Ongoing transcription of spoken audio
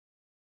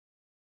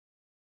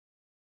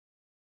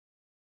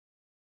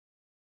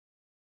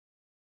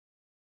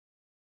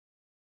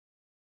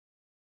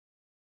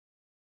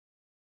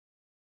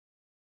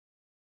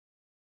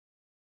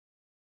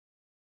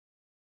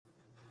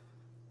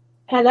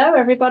Hello,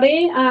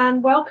 everybody,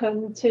 and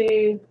welcome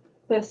to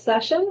this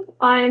session.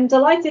 I'm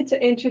delighted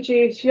to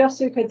introduce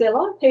Yosu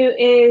Cadilla, who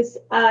is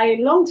a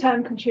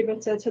long-term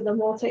contributor to the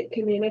Mautic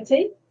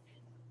community.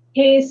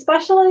 His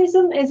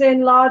specialism is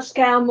in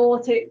large-scale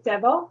Mautic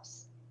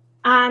DevOps,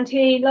 and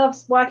he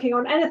loves working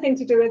on anything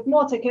to do with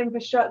Mautic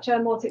infrastructure,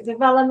 Mautic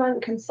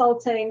development,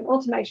 consulting,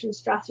 automation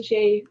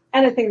strategy,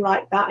 anything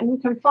like that. And you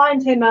can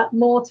find him at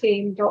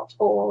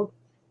moreteam.org.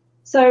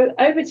 So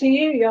over to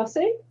you,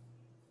 Yosu.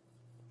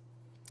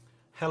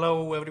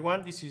 Hello,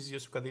 everyone. This is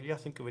Yosu Cadilla.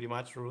 Thank you very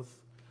much, Ruth.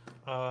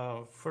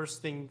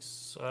 First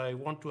things, I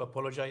want to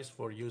apologize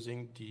for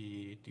using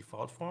the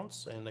default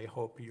fonts, and I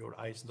hope your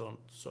eyes don't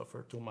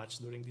suffer too much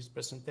during this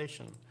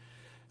presentation.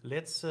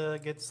 Let's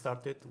get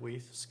started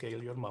with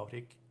scale your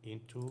Mautic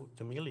into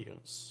the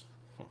millions,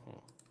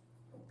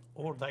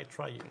 or die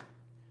trying.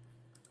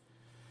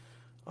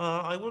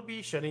 I will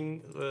be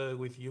sharing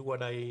with you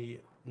what I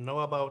know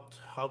about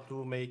how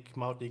to make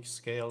Mautic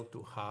scale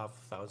to have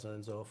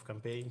thousands of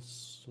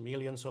campaigns,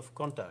 millions of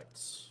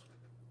contacts.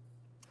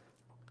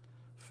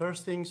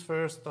 First things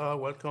first,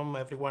 welcome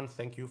everyone.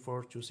 Thank you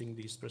for choosing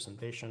this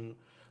presentation.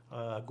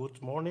 Good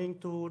morning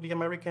to the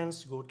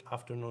Americans, good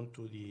afternoon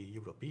to the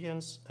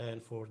Europeans,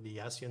 and for the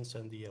Asians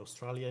and the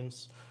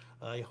Australians,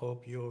 I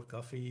hope your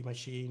coffee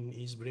machine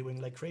is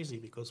brewing like crazy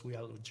because we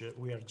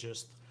are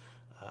just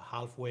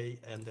halfway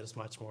and there's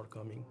much more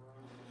coming.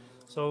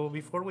 So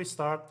before we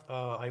start,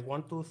 I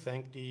want to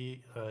thank the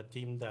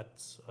team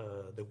that's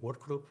the work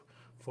group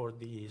for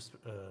this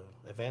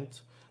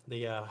event.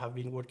 They have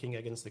been working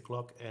against the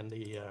clock and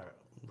they are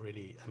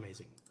really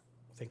amazing.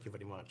 Thank you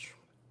very much.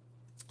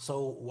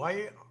 So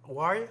why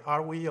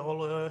are we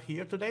all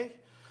here today?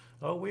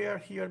 We are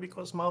here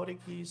because Mautic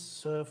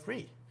is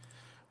free.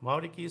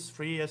 Mautic is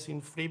free as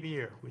in free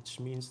beer, which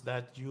means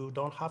that you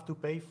don't have to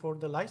pay for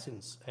the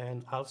license.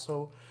 And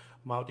also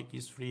Mautic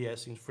is free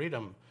as in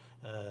freedom.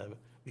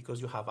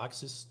 Because you have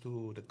access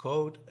to the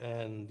code,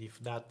 and if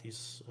that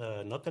is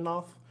not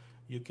enough,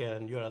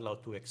 you're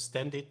allowed to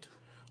extend it,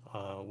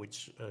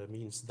 which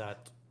means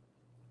that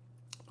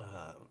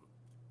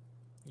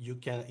you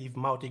can, if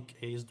Mautic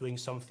is doing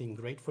something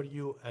great for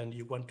you and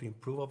you want to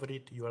improve over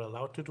it, you are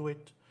allowed to do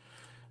it.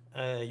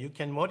 You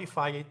can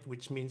modify it,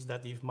 which means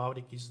that if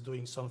Mautic is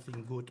doing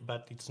something good,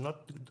 but it's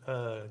not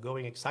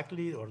going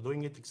exactly or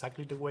doing it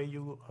exactly the way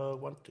you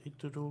want it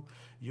to do,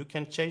 you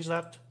can change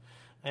that.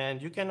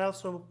 And you can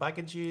also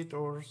package it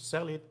or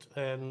sell it,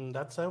 and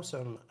that's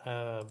awesome.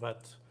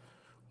 But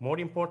more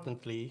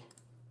importantly,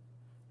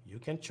 you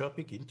can chop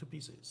it into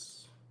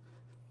pieces.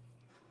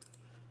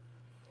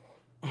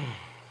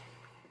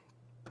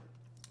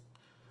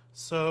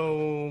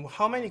 So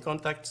how many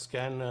contacts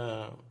can...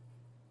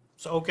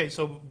 So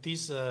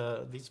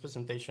this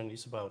presentation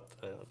is about,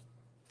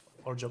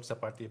 all jokes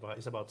apart,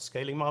 is about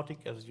scaling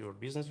Mautic as your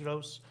business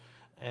grows.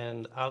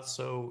 And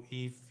also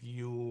if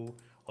you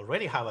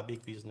already have a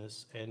big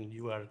business and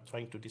you are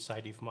trying to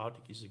decide if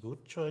Mautic is a good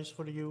choice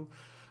for you,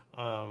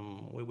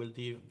 we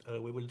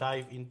will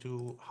dive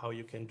into how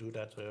you can do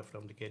that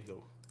from the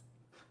get-go.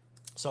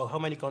 So how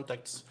many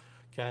contacts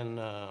can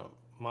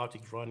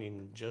Mautic run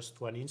in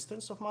just one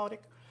instance of Mautic?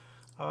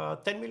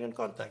 10 million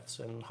contacts.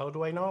 And how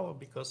do I know?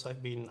 Because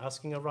I've been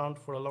asking around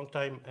for a long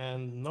time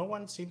and no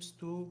one seems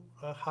to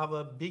have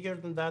a bigger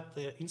than that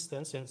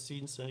instance. And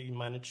since you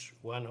manage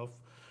one of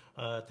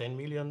 10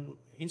 million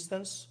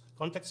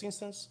contacts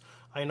instance,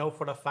 I know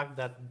for a fact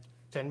that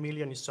 10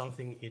 million is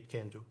something it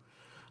can do.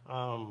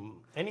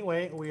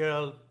 Anyway, we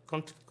are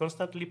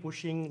constantly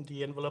pushing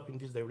the envelope in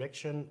this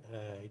direction.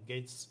 It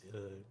gets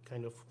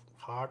kind of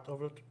hard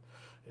over it,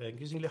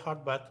 increasingly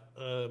hard, but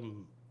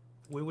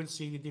we will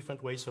see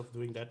different ways of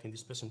doing that in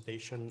this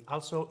presentation.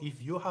 Also,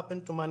 if you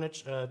happen to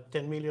manage a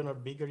 10 million or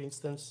bigger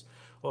instance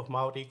of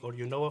Mautic, or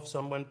you know of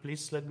someone,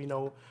 please let me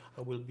know.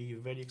 I will be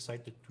very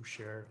excited to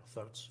share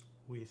thoughts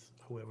with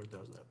whoever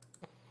does that.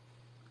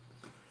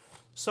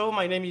 So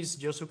my name is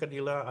Yosu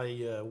Cadilla.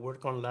 I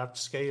work on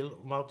large-scale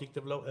Mautic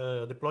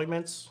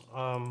deployments.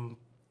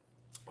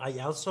 I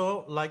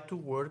also like to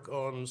work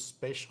on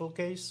special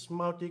case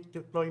Mautic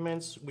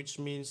deployments, which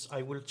means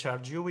I will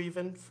charge you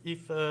even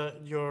if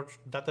your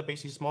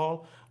database is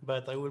small,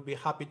 but I will be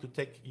happy to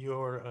take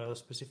your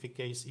specific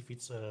case if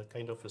it's a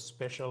kind of a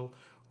special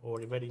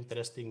or a very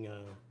interesting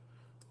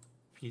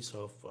piece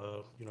of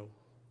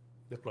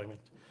deployment.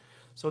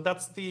 So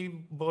that's the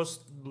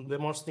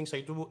most things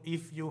I do.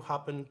 If you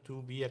happen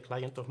to be a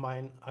client of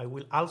mine, I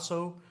will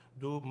also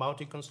do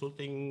Mautic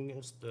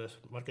consulting,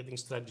 marketing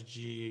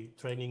strategy,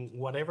 training,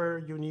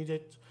 whatever you need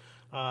it,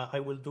 I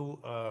will do.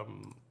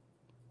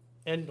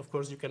 And of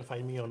course, you can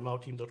find me on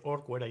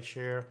moreteam.org, where I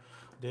share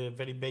the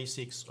very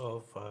basics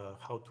of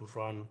how to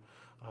run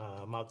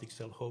Mautic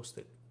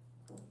self-hosted.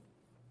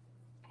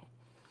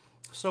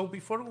 So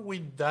before we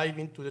dive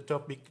into the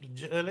topic,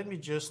 let me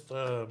just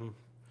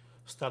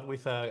start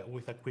with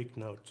a quick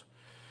note.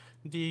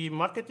 The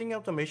marketing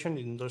automation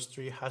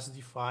industry has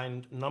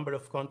defined number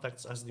of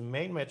contacts as the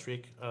main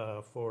metric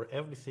for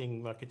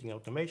everything marketing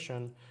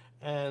automation,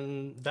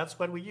 And that's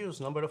what we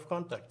use, number of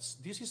contacts.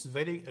 This is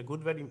very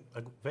good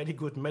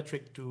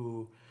metric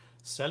to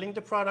selling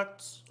the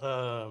products,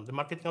 the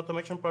marketing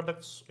automation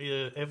products.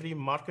 Every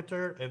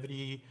marketer,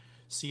 every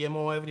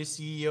CMO, every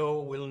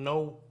CEO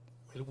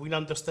will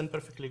understand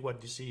perfectly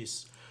what this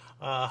is.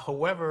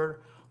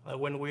 However,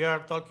 when we are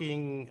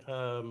talking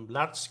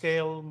large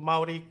scale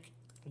Mautic,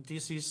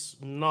 this is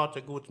not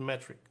a good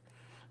metric.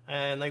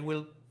 And I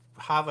will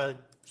have a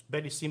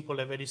very simple,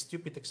 a very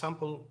stupid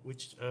example,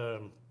 which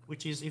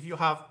is if you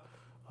have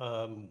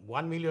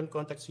 1 million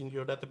contacts in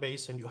your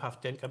database and you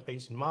have 10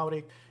 campaigns in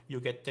Mautic, you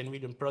get 10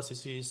 million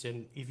processes.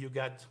 And if you've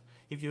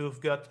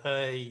got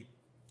a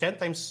 10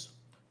 times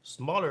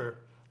smaller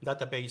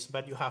database,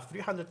 but you have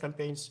 300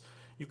 campaigns,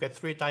 you get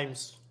 3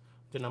 times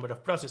the number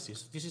of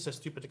processes. This is a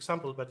stupid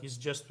example, but it's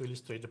just to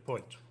illustrate the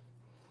point.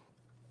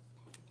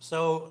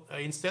 So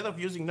instead of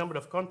using number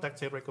of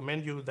contacts, I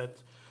recommend you that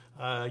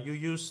you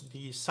use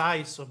the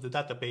size of the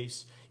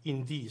database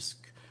in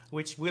disk,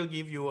 which will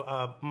give you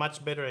a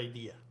much better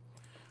idea.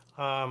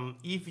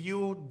 If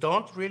you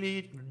don't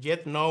really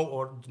yet know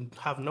or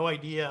have no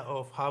idea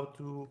of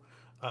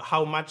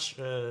how much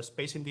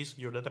space in disk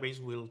your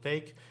database will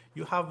take,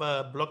 you have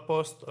a blog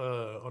post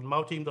on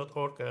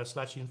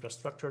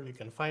mautic.org/infrastructure. You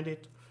can find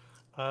it,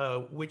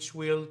 which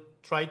will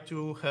try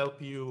to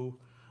help you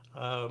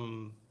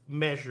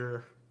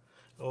measure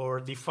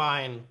or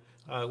define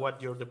what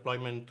your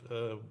deployment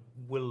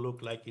will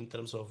look like in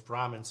terms of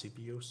RAM and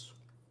CPUs.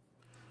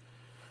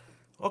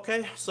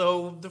 Okay,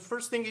 so the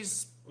first thing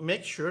is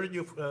make sure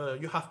you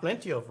have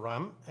plenty of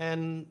RAM,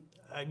 and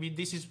I mean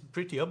this is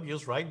pretty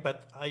obvious, right?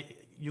 But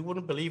you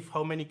wouldn't believe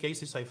how many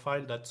cases I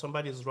find that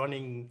somebody is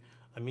running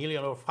 1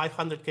 million or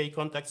 500K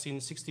contacts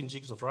in 16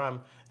 gigs of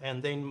RAM,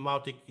 and then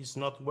Mautic is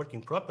not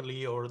working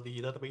properly, or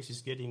the database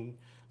is getting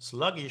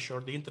sluggish,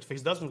 or the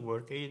interface doesn't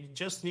work. It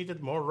just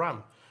needed more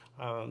RAM.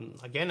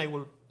 Again, I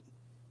will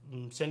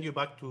send you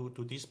back to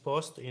this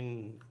post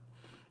in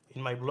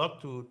my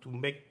blog to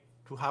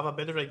have a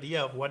better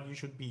idea of what you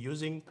should be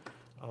using.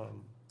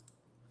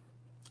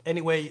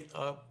 Anyway,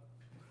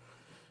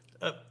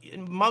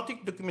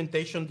 Mautic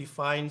documentation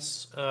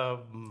defines a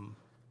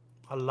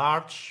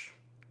large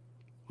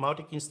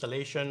Mautic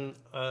installation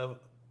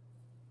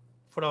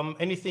from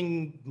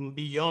anything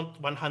beyond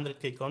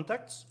 100K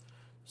contacts.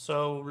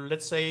 So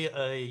let's say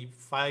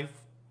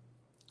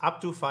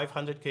up to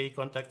 500K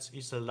contacts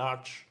is a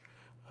large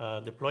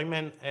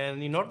deployment,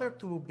 and in order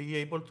to be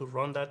able to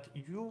run that,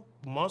 you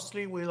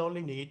mostly will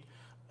only need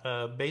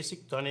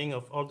basic tuning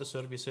of all the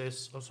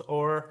services,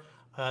 or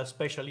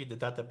especially the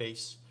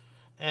database.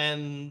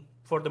 And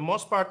for the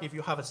most part, if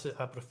you have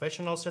a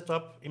professional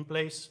setup in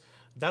place,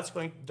 that's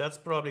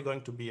probably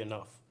going to be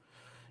enough.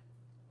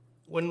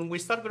 When we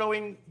start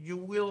growing, you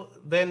will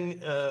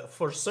then,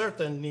 for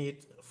certain,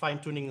 need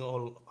fine-tuning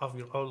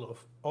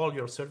all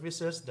your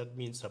services. That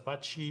means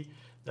Apache,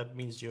 that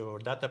means your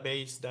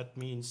database, that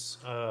means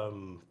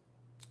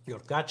your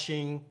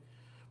caching,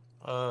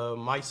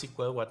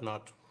 MySQL,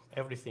 whatnot.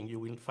 Everything you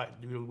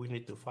will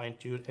need to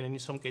fine-tune, and in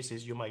some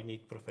cases you might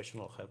need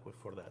professional help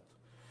for that.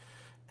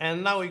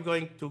 And now we're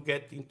going to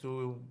get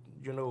into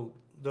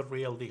the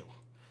real deal,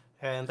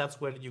 and that's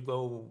where you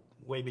go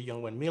way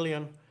beyond 1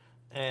 million.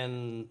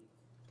 And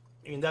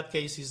in that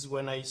case is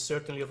when I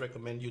certainly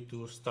recommend you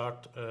to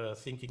start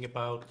thinking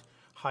about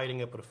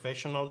hiring a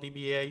professional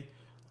DBA,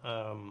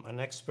 an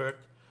expert.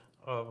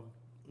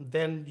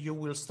 Then you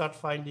will start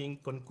finding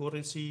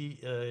concurrency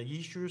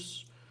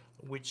issues,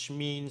 which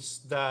means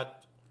that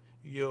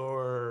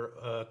your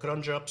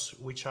cron jobs,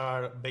 which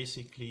are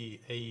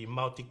basically a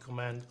Mautic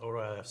command or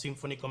a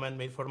Symfony command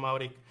made for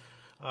Mautic,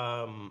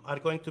 are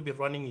going to be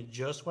running in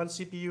just one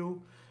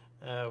CPU.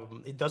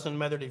 It doesn't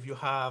matter if you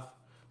have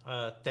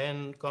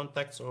 10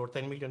 contacts or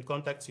 10 million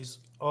contacts. Is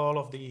all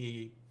of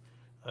the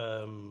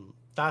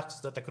tasks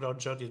that a cron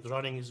job is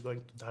running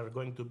are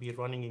going to be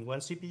running in one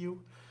CPU.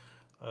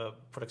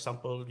 For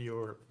example,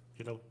 your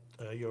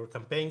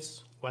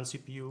campaigns, one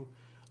CPU,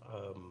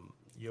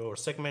 your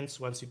segments,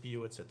 one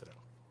CPU, etc.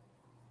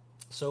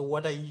 So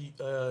what I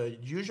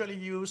usually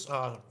use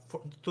are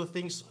two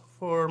things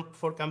for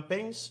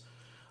campaigns.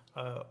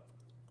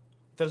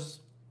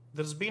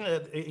 It's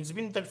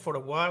been there for a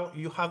while.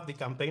 You have the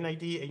campaign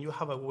ID, and you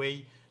have a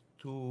way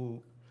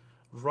to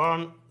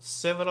run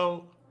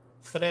several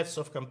threads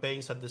of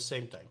campaigns at the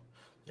same time.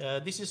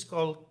 This is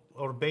called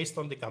or based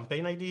on the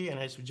campaign ID, and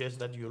I suggest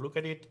that you look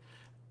at it.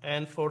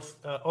 And for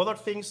other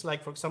things,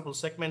 like for example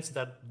segments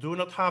that do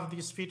not have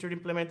this feature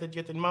implemented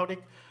yet in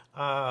Mautic,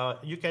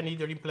 you can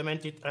either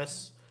implement it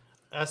as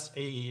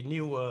a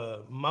new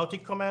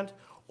Mautic command,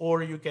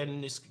 or you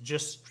can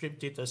just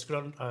script it as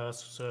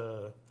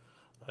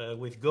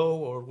with Go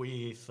or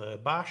with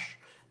Bash,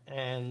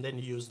 and then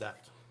use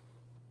that.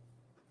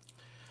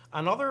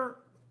 Another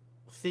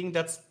thing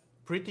that's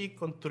pretty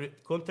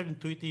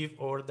counterintuitive,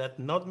 or that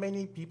not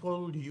many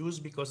people use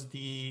because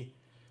the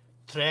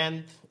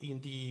trend in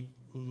the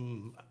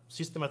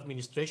system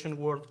administration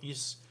world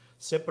is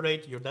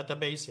separate your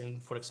database.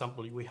 And for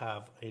example, we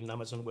have in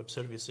Amazon Web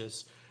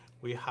Services,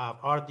 We have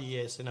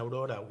RDS and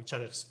Aurora, which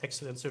are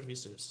excellent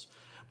services.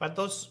 But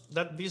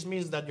this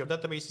means that your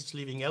database is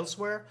living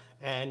elsewhere,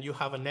 and you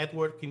have a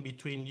network in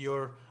between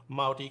your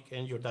Mautic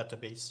and your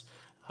database.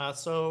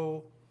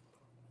 So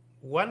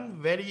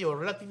one very or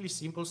relatively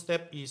simple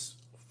step is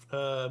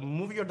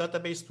move your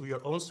database to your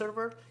own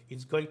server.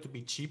 It's going to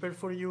be cheaper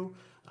for you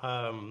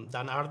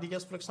than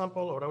RDS, for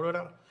example, or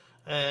Aurora.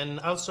 And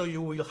also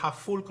you will have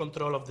full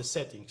control of the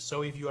settings.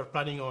 So if you are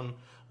planning on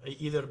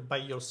either by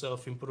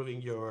yourself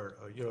improving your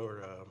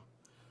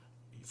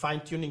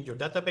fine-tuning your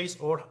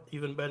database, or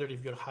even better,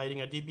 if you're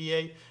hiring a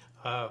DBA,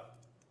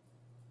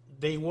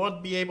 they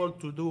won't be able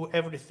to do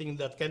everything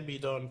that can be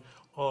done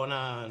on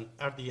an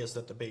RDS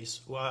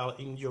database, while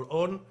in your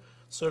own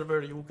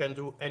server, you can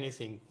do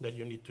anything that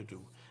you need to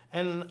do.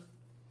 And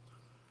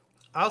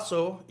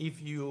also,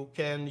 if you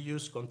can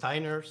use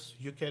containers,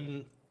 you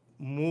can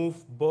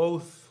move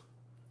both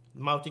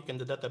Mautic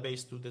and the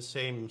database to the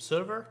same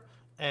server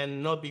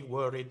and not be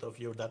worried of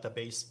your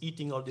database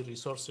eating all the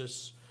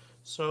resources.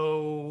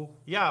 So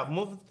yeah,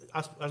 move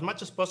as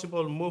much as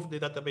possible, move the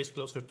database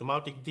closer to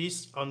Mautic.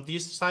 On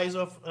this size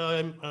of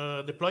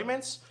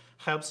deployments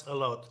helps a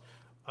lot.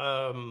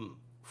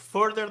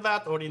 Further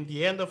that, or in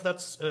the end of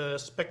that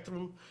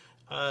spectrum,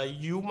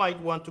 you might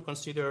want to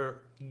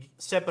consider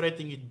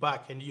separating it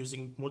back and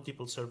using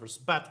multiple servers.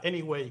 But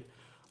anyway,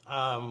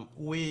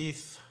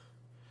 with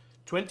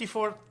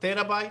 24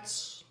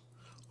 terabytes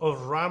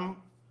of RAM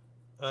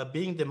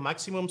being the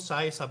maximum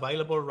size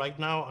available right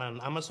now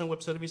on Amazon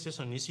Web Services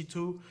and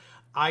EC2,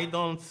 I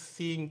don't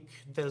think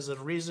there's a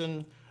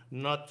reason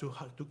not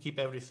to keep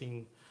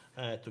everything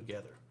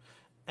together.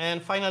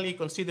 And finally,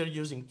 consider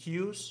using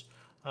queues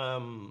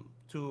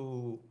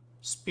to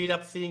speed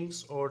up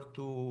things or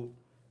to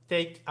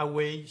take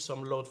away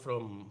some load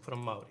from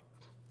Mautic.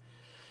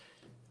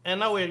 And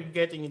now we're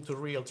getting into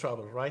real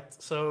trouble, right?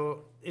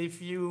 So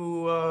if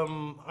you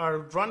are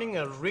running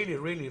a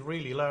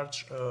really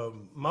large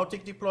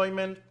Mautic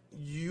deployment,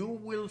 you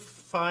will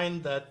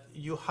find that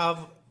you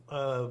have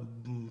a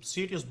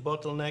serious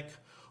bottleneck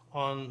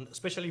on,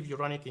 especially if you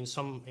run it in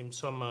some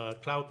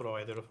cloud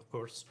provider, of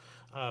course,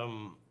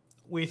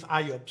 with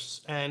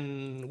IOPS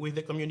and with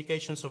the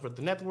communications over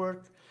the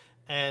network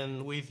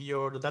and with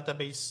your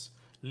database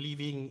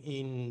living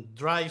in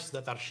drives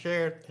that are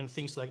shared and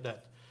things like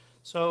that.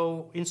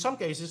 So in some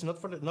cases, not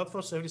for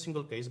every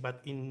single case,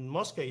 but in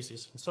most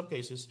cases, in some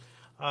cases,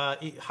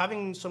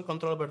 having some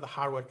control over the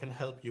hardware can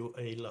help you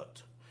a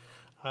lot.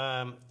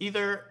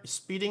 Either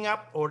speeding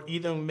up or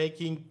either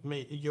making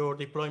your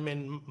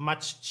deployment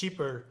much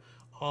cheaper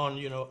on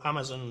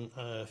Amazon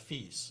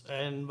fees.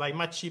 And by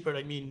much cheaper,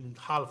 I mean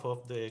half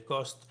of the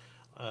cost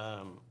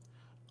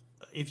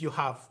if you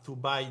have to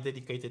buy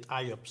dedicated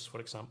IOPS, for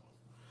example.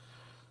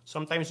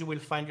 Sometimes you will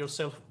find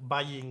yourself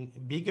buying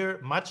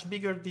much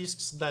bigger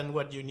disks than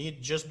what you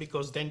need, just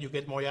because then you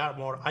get more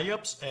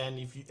IOPS, and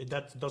if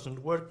that doesn't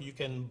work, you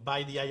can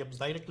buy the IOPS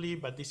directly,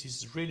 but this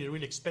is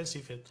really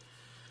expensive.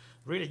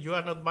 Really, you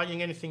are not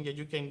buying anything that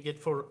you can get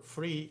for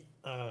free,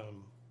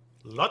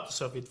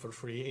 lots of it for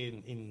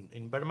free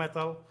in bare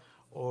metal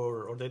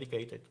or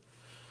dedicated.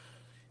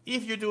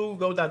 If you do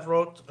go that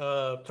route,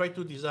 try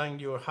to design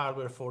your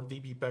hardware for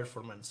DB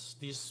performance.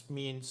 This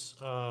means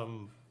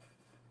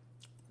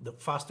the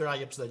faster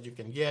IOPS that you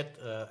can get,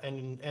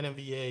 and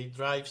NVMe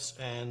drives,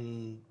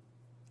 and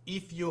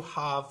if you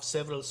have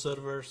several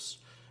servers,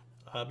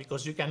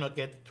 because you cannot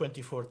get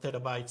 24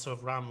 terabytes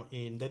of RAM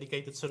in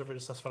dedicated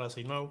servers as far as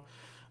I know,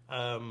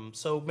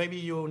 so maybe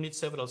you need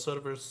several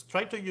servers.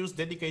 Try to use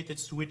dedicated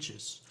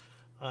switches.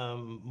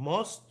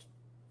 Most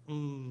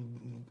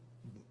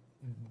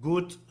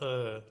good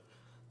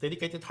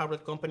dedicated hardware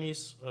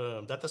companies,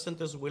 data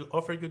centers will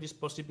offer you this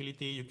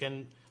possibility. You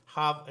can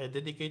have a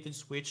dedicated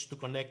switch to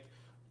connect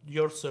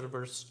your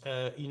servers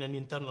in an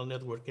internal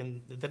network,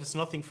 and there is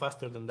nothing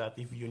faster than that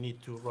if you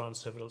need to run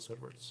several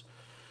servers.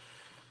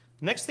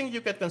 Next thing you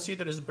can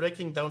consider is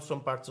breaking down some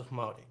parts of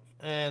Mautic,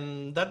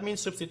 and that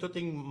means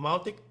substituting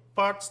Mautic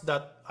parts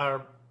that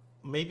are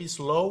maybe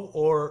slow,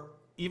 or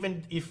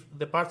even if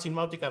the parts in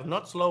Mautic are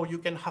not slow, you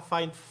can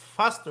find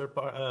faster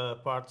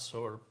parts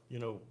or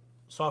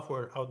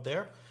software out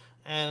there.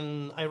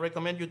 And I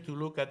recommend you to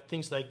look at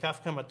things like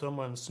Kafka,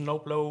 Matomo, and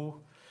Snowplow.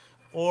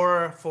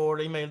 Or for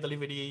email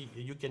delivery,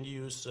 you can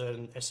use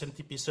an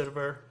SMTP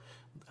server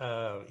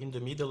in the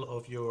middle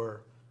of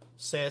your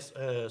SaaS,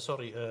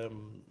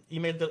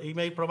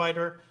 email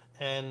provider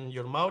and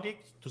your Mautic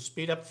to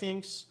speed up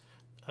things,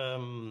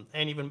 and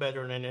even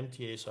better than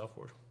MTA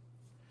software.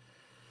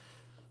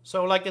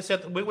 So like I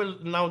said, we will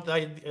now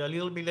dive a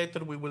little bit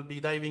later. We will be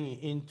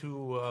diving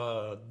into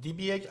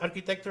DBA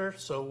architecture.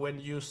 So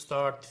when you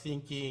start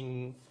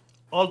thinking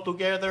all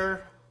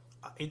together,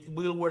 it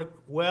will work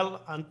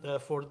well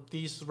for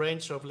this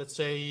range of, let's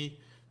say,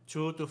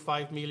 2 to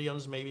 5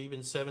 millions, maybe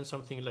even 7,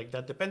 something like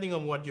that, depending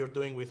on what you're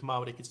doing with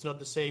Mautic. It's not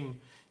the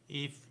same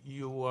if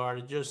you are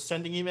just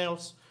sending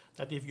emails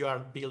that if you are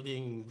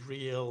building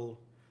real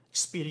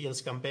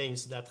experience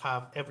campaigns that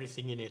have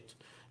everything in it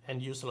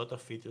and use a lot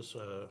of features,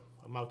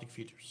 Mautic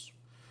features.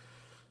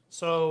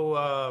 So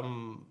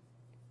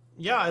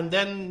Yeah, and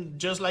then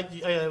just like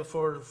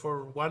for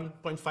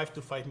 1.5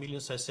 to 5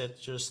 million, I said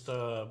just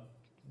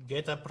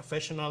get a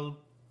professional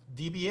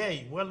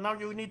DBA. Well, now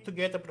you need to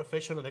get a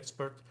professional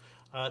expert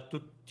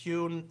to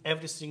tune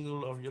every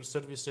single of your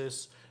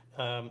services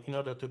in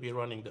order to be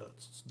running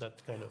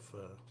that kind of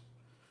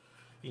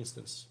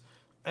instance.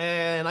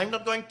 And I'm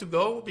not going to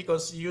go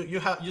because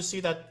you see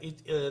that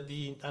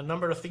a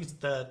number of things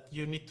that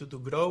you need to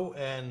grow,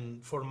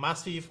 and for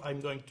massive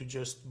I'm going to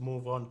just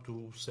move on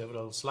to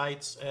several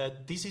slides.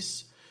 This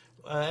is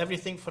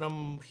everything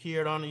from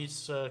here on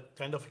is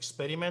kind of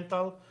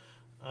experimental.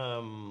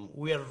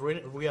 We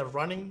are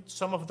running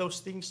some of those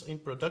things in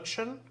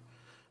production,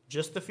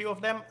 just a few of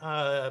them.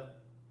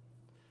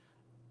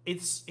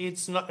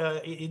 It's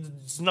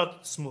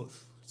not smooth.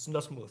 It's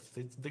not smooth.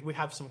 We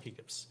have some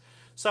hiccups.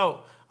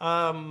 So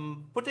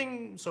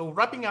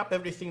wrapping up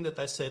everything that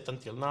I said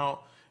until now,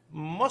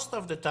 most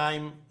of the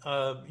time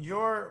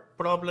your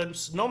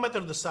problems, no matter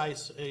the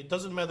size, it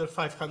doesn't matter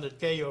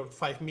 500K or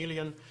 5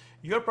 million,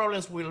 your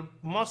problems will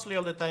mostly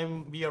all the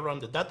time be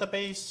around the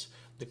database,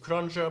 the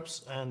cron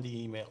jobs, and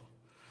the email.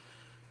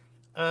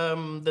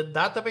 The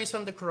database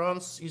and the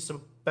crons is a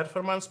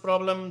performance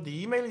problem.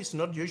 The email is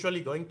not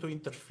usually going to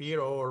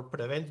interfere or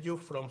prevent you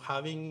from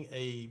having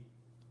a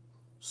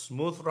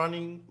smooth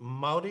running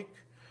Mautic.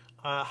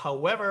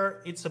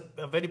 However, it's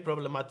a very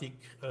problematic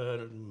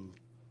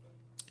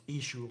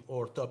issue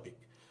or topic.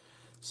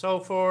 So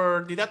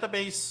for the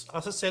database,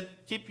 as I said,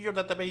 keep your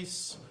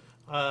database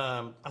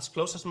as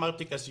close as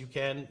Mautic as you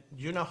can.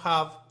 You now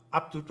have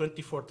up to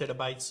 24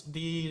 terabytes.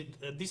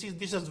 This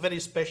is very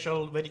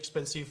special, very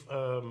expensive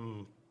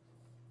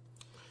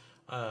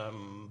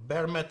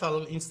bare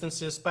metal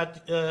instances,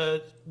 but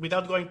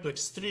without going to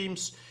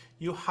extremes,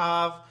 you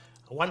have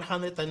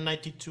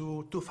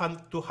 192,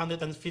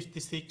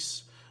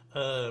 256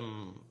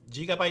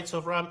 gigabytes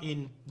of RAM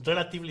in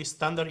relatively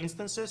standard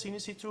instances in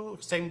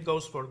EC2. Same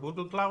goes for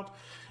Google Cloud.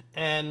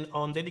 And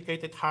on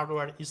dedicated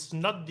hardware, it's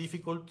not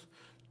difficult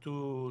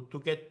to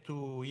get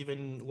to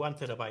even 1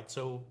 terabyte.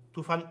 So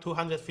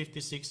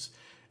 256,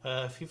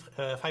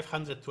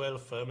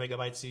 512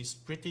 megabytes is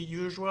pretty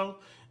usual.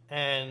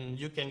 And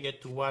you can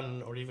get to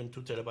 1 or even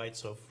 2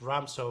 terabytes of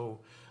RAM. So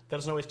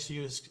there's no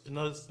excuse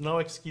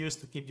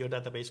to keep your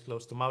database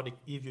close to Mautic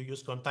if you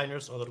use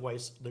containers.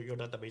 Otherwise, your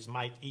database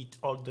might eat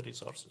all the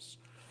resources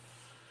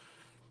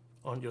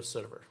on your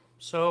server.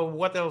 So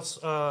what else?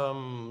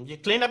 You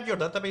clean up your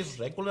database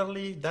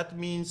regularly. That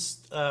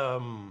means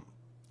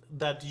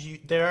that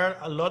there are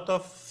a lot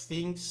of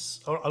things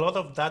or a lot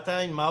of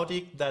data in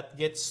Mautic that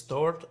gets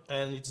stored,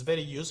 and it's very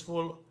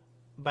useful,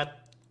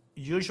 but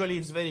usually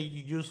it's very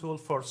useful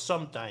for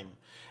some time.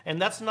 And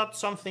that's not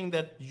something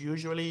that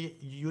usually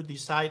you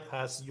decide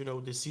as,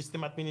 the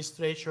system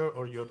administrator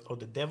or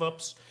the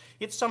DevOps.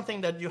 It's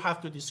something that you have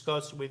to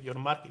discuss with your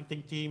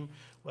marketing team,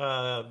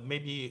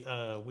 maybe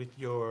with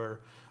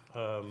your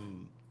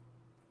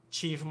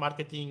chief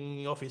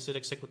marketing officer,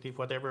 executive,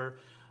 whatever.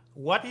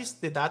 What is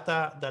the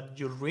data that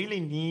you really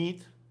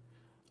need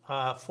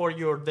for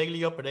your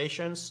daily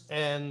operations?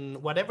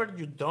 And whatever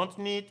you don't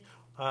need,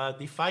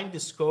 define the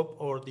scope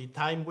or the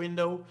time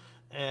window,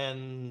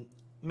 and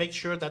make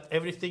sure that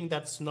everything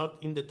that's not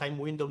in the time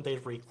window they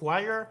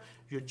require,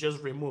 you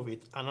just remove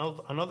it.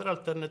 Another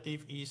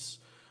alternative is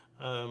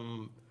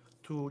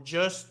to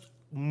just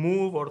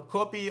move or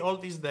copy all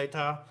this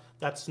data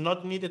that's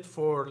not needed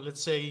for,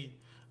 let's say,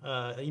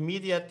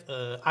 immediate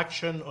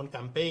action on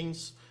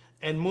campaigns,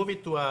 and move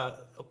it to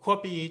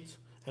copy it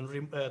and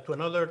to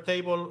another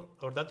table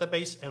or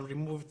database and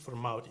remove it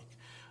from Mautic.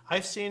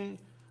 I've seen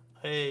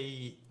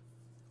a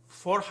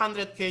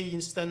 400K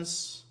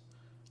instance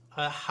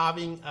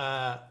having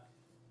a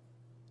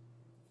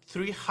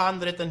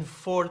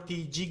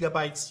 340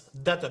 gigabytes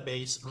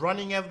database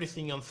running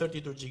everything on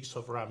 32 gigs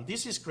of RAM.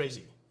 This is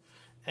crazy.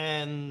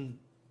 And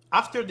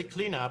after the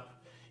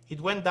cleanup, it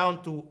went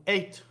down to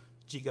 8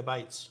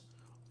 gigabytes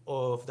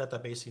of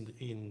database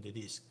in the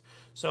disk.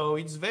 So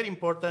it's very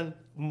important.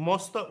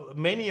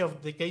 Many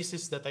of the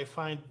cases that I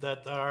find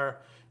that are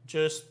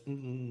just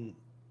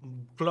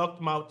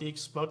clogged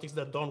Mautics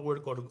that don't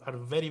work or are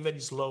very, very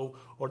slow,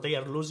 or they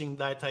are losing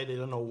data, they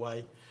don't know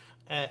why.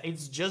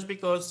 It's just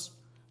because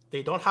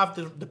they don't have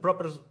the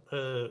proper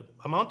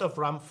amount of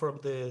RAM for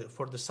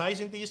the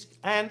sizing disk,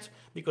 and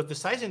because the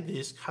sizing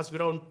disk has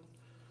grown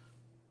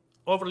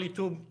overly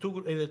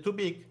too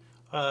big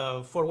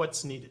for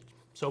what's needed.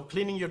 So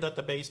cleaning your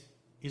database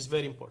is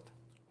very important.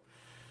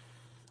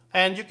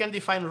 And you can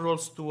define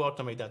rules to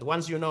automate that.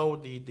 Once you know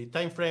the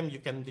time frame, you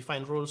can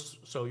define rules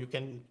so you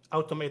can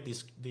automate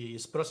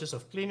this process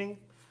of cleaning,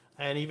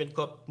 and even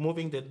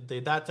moving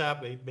the data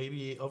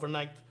maybe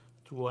overnight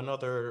to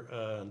another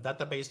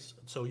database.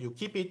 So you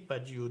keep it,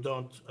 but you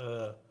don't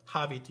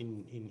have it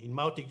in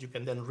Mautic. You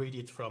can then read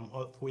it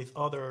with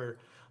other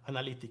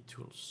analytic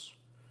tools.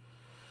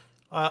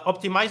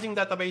 Optimizing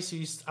database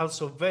is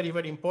also very,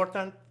 very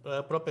important.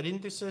 Proper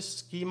indices,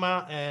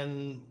 schema,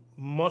 and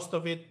most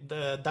of it,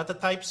 the data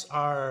types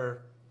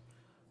are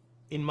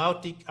in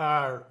Mautic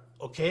are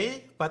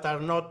okay, but are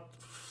not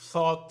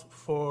thought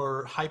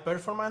for high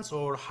performance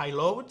or high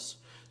loads.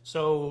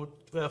 So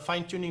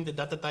fine-tuning the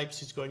data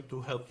types is going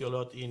to help you a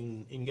lot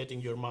in getting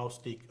your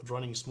Mautic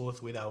running smooth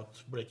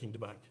without breaking the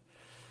bank.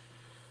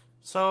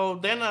 So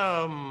then,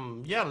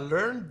 yeah,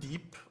 learn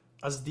deep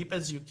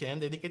as you can,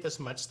 dedicate as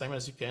much time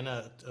as you can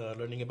at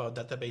learning about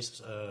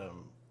database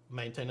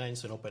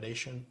maintenance and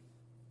operation,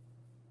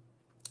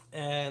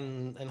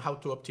 and how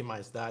to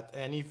optimize that.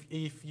 And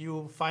if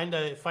you find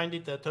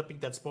it a topic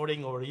that's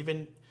boring, or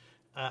even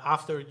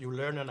after you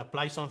learn and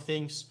apply some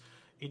things,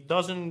 it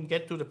doesn't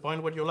get to the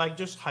point where you like,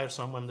 just hire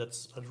someone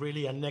that's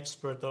really an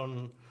expert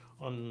on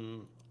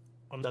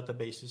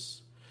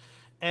databases.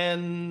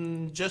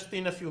 And just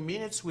in a few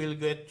minutes, we'll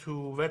get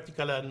to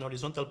vertical and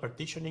horizontal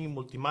partitioning,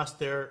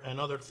 multi-master, and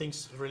other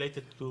things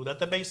related to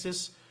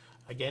databases,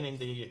 again in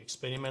the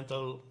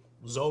experimental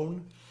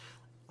zone.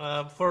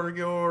 For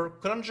your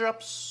cron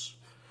jobs,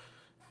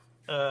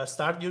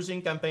 start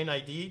using campaign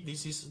ID.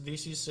 This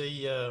is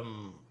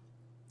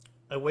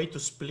a way to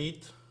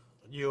split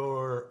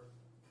your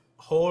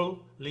whole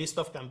list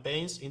of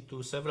campaigns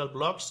into several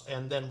blocks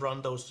and then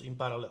run those in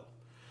parallel.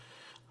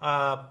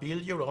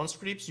 Build your own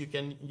scripts. You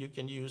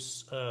can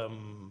use,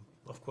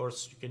 of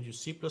course, you can use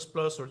C++,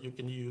 or you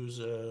can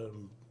use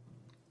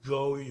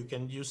Go. You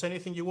can use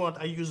anything you want.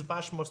 I use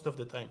Bash most of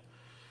the time.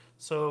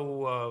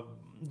 So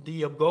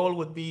the goal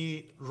would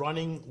be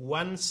running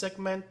one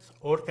segment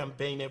or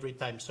campaign every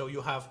time. So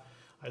you have,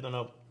 I don't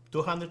know,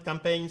 200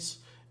 campaigns.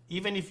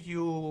 Even if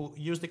you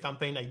use the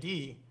campaign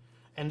ID,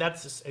 and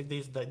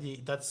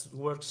that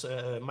works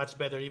much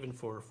better even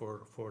for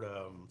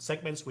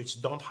segments which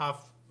don't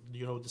have,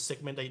 you know, the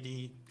segment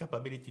ID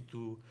capability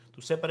to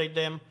separate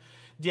them.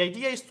 The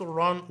idea is to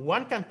run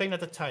one campaign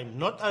at a time,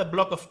 not a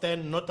block of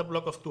 10, not a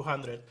block of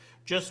 200,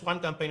 just one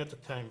campaign at a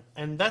time.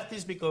 And that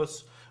is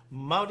because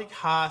Mautic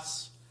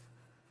has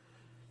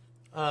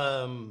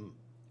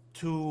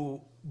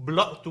to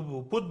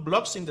put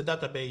blocks in the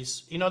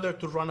database in order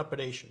to run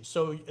operations.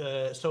 So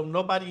so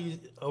nobody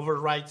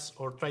overwrites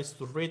or tries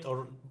to read,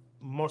 or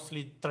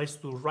mostly tries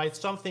to write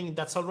something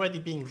that's already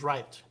being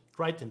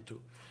written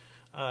to.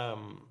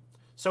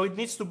 So it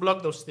needs to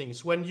block those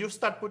things. When you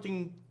start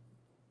putting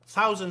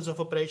thousands of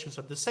operations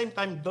at the same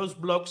time, those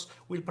blocks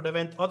will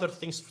prevent other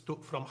things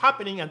from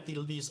happening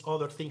until this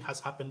other thing has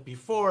happened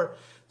before.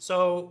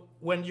 So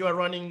when you are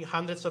running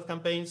hundreds of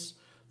campaigns,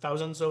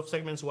 thousands of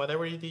segments,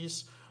 whatever it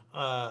is,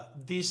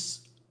 this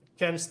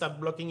can start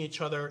blocking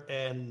each other,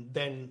 and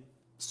then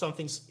some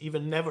things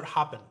even never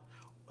happen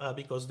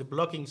because the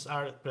blockings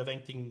are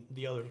preventing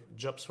the other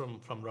jobs from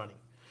running.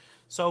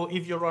 So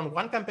if you run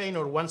one campaign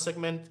or one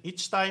segment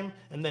each time,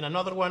 and then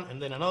another one,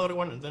 and then another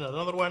one, and then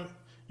another one,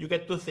 you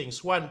get two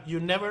things. One, you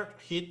never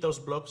hit those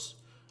blocks.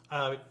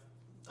 I've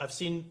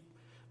seen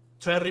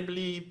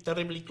terribly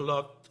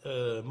clogged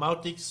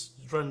Mautics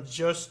run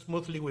just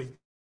smoothly with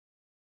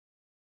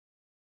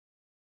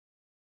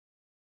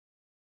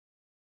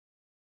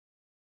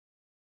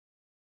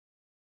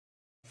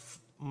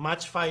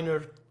much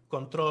finer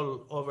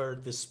control over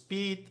the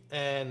speed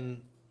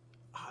and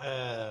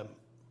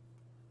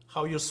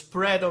how you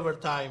spread over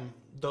time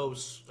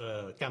those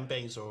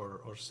campaigns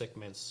or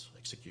segments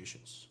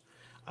executions.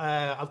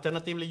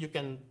 Alternatively, you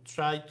can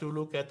try to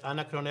look at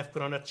Anacron,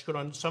 Fcron,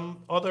 Hcron,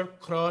 some other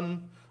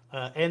cron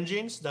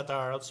engines that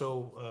are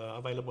also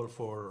available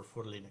for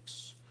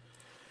Linux.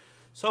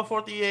 So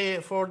for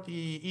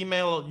the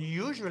email,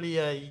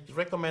 usually I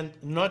recommend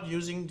not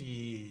using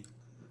the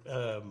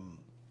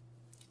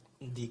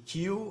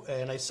queue,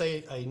 and I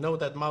know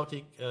that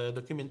Mautic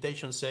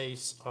documentation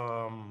says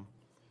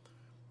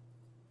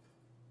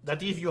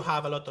that if you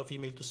have a lot of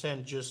email to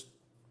send, just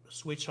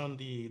switch on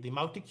the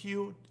Mautic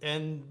queue.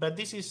 But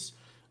this is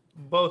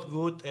both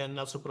good and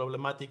also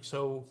problematic.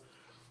 So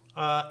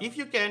if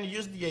you can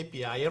use the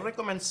API, I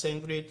recommend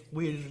SendGrid.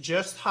 We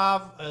just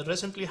have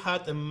recently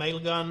had a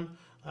Mailgun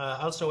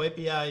also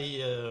API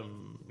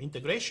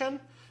integration,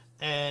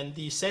 and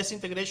the SaaS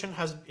integration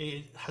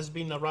has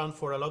been around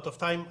for a lot of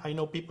time. I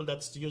know people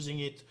that's using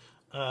it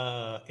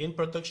in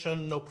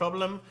production, no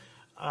problem.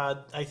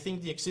 I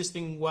think the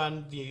existing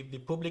one, the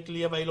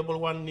publicly available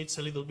one, needs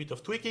a little bit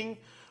of tweaking,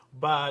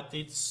 but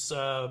it's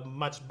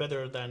much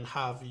better than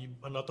have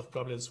a lot of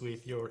problems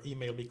with your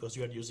email because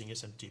you are using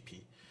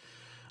SMTP.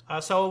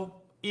 So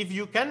if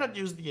you cannot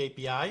use the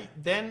API,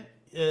 then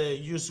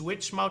you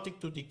switch Mautic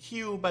to the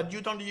queue, but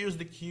you don't use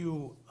the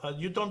queue.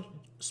 You don't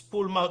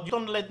spool Mautic. You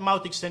don't let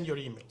Mautic send your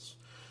emails.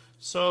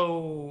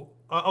 So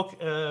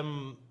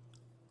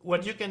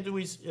what you can do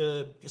is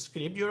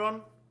script your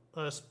own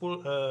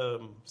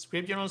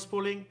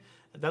spooling.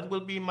 That will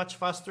be much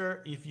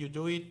faster if you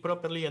do it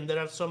properly. And there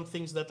are some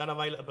things that are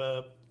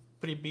available,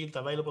 pre-built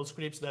available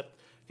scripts that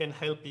can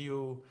help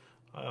you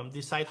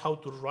decide how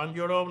to run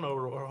your own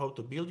or how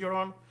to build your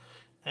own.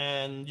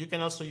 And you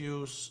can also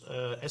use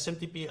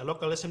SMTP, a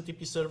local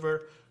SMTP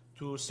server,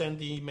 to send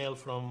the email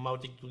from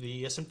Mautic to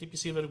the SMTP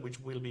server, which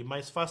will be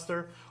much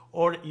faster,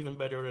 or even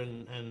better,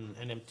 an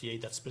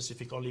MTA that's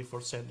specific only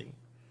for sending.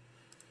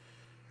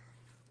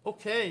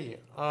 Okay,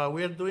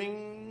 we are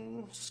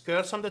doing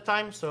scarce on the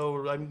time,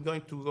 so I'm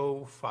going to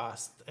go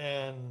fast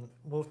and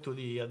move to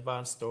the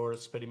advanced or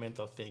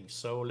experimental things.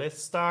 So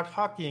let's start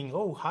hacking.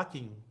 Oh,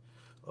 hacking.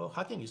 Oh,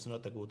 hacking is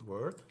not a good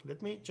word.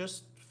 Let me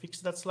just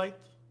fix that slide.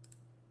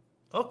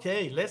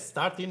 Okay, let's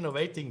start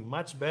innovating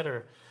much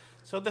better.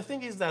 So the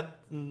thing is that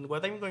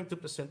what I'm going to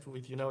present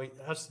with,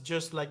 it's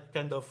just like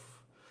kind of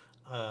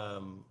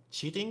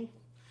cheating.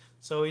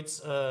 So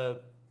it's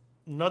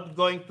not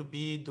going to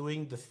be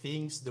doing the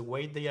things the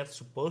way they are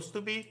supposed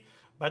to be,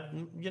 but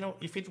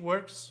if it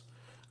works,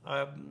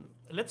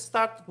 let's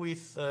start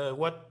with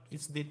what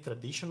is the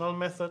traditional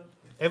method.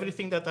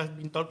 Everything that I've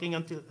been talking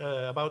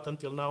about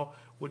until now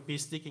would be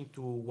sticking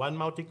to one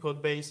Mautic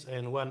code base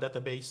and one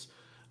database,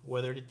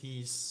 whether it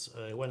is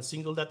one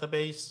single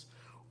database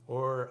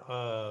or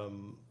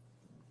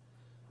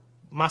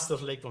master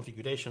slave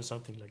configuration,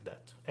 something like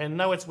that. And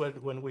now it's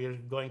when we're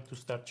going to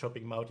start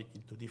chopping Mautic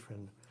into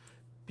different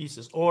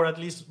pieces, or at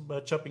least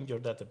chopping your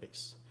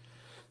database.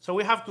 So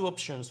we have two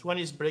options. One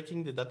is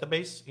breaking the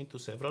database into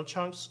several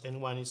chunks,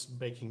 and one is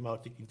breaking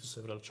Mautic into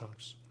several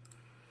chunks.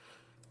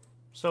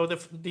 So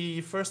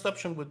the first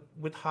option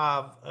would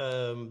have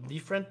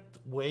different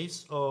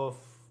ways of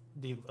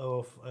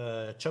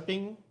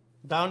chopping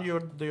down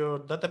your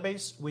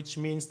database, which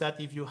means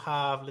that if you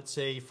have, let's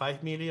say,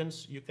 5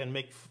 millions, you can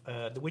make,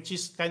 which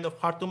is kind of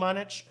hard to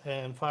manage,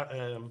 and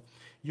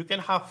you can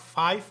have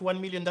 1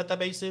 million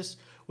databases,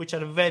 which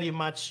are very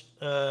much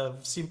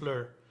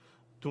simpler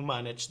to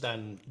manage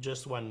than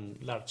just one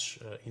large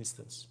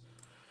instance.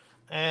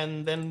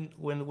 And then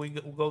when we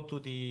go to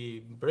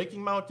the breaking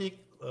Mautic,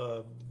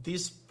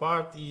 this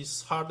part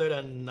is harder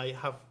and I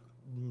have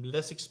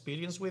less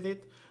experience with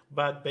it.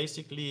 But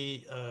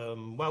basically,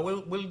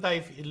 well, we'll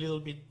dive a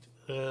little bit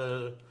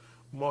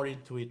more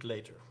into it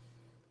later.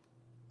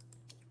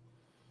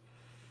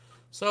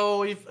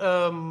 So if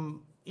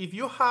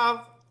you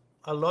have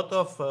a lot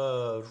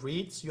of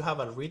reads, you have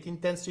a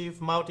read-intensive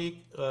Mautic,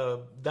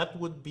 that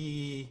would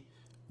be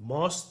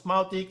most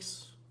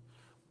Mautics.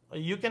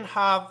 You can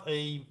have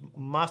a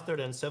master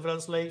and several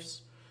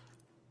slaves,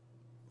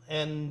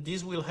 and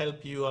this will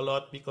help you a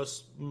lot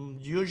because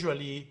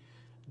usually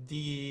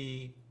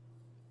the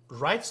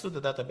writes to the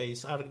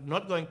database are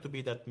not going to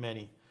be that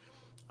many.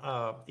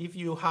 If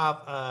you have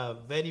a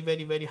very,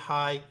 very, very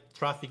high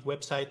traffic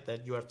website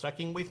that you are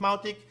tracking with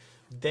Mautic,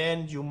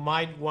 then you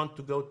might want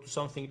to go to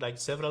something like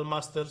several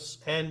masters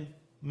and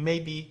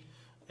maybe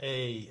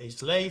a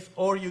slave,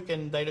 or you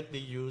can directly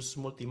use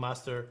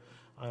multi-master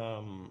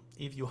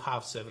if you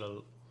have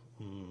several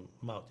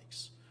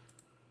Mautics.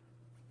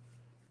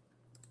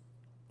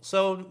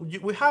 So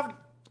we have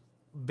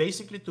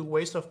basically two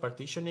ways of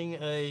partitioning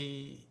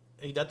a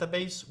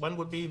database. One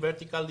would be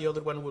vertical, the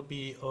other one would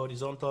be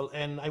horizontal.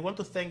 And I want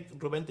to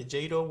thank Ruben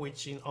Tejero,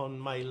 which on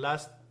my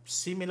last,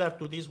 similar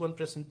to this one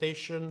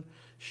presentation,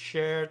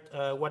 shared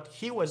what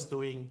he was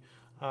doing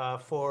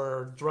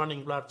for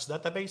running large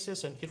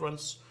databases. And he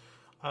runs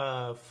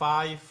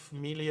 5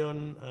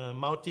 million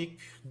Mautic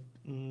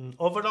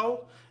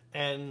overall.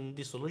 And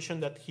the solution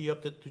that he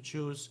opted to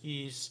choose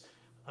is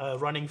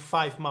running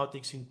 5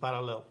 Mautics in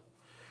parallel.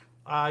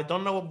 I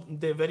don't know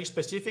the very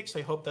specifics.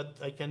 I hope that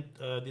I can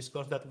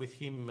discuss that with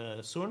him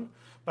soon.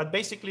 But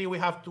basically, we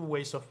have two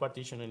ways of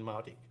partitioning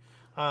Mautic.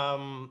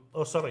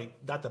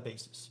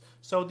 Databases.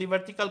 So the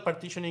vertical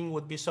partitioning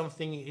would be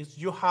something is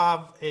you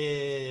have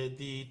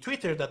the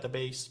Twitter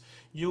database,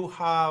 you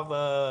have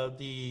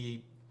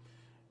the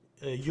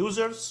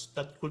users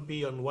that could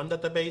be on one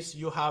database,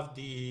 you have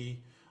the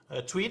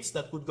tweets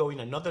that could go in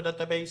another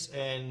database,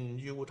 and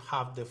you would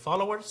have the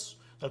followers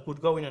that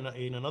could go in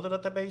another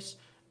database.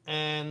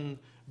 And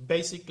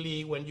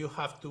basically, when you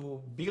have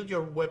to build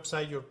your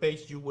website, your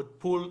page, you would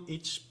pull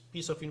each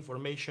piece of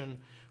information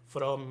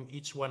from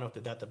each one of the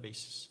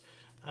databases.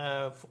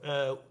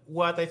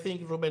 What I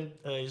think Ruben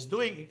is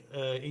doing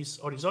is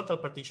horizontal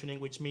partitioning,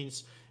 which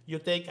means you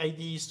take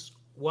IDs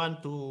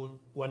 1 to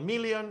 1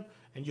 million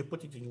and you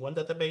put it in one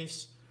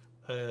database,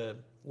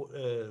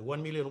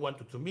 1 million, 1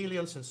 to 2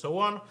 millions, and so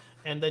on,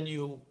 and then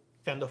you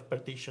kind of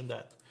partition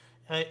that.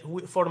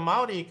 For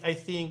Mautic, I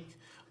think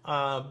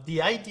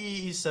the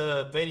ID is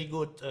a very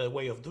good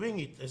way of doing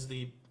it, as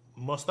the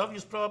most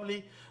obvious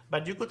probably,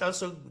 but you could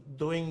also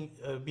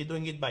be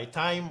doing it by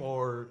time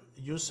or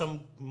use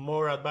some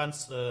more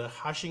advanced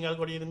hashing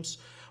algorithms.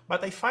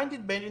 But I find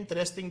it very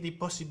interesting the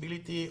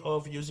possibility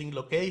of using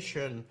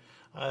location,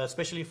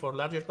 especially for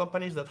larger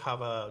companies that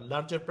have a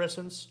larger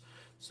presence.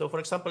 So for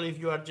example, if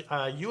you are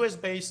a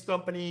US-based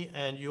company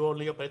and you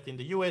only operate in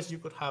the US, you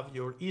could have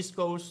your East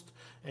Coast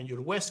and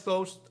your West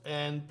Coast,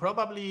 and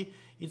probably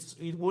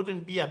it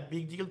wouldn't be a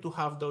big deal to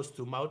have those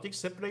two Mautics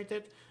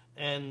separated,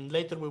 and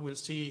later we will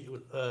see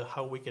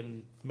how we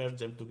can merge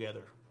them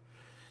together.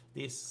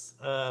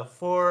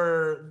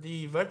 For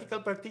the vertical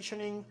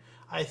partitioning,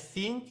 I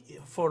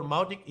think for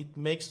Mautic it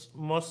makes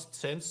most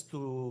sense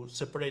to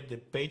separate the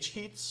page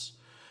hits.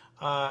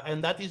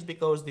 And that is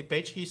because the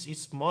page hits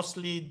is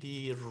mostly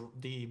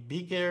the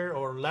bigger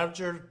or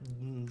larger,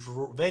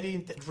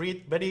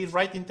 very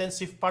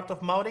write-intensive part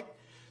of Mautic.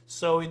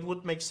 So it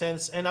would make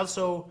sense. And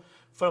also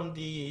from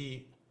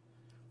the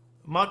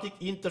Mautic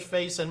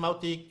interface and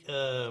Mautic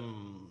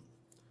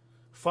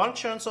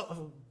functions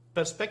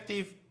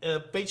perspective,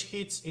 page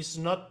hits is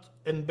not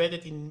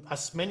embedded in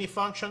as many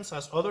functions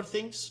as other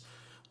things.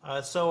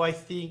 So I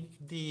think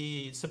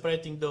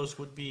separating those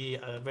would be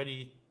a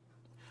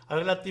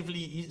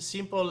relatively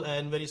simple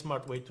and very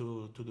smart way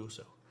to do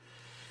so.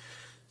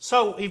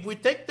 So if we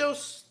take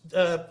those,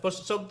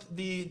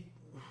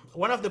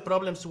 one of the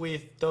problems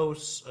with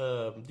those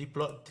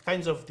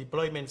kinds of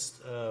deployments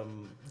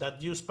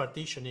that use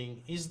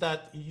partitioning is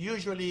that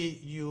usually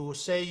you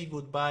say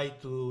goodbye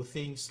to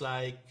things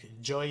like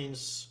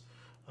joins,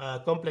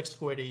 complex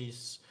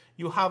queries.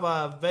 You have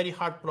a very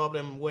hard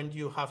problem when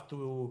you have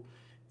to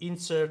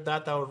insert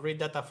data or read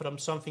data from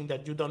something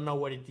that you don't know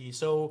what it is.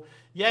 So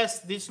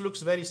yes, this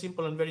looks very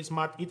simple and very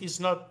smart. It is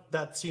not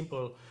that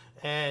simple,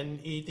 and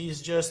it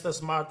is just as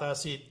smart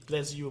as it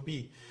lets you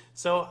be.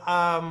 So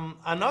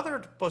another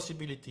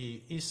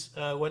possibility is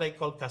what I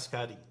call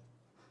cascading.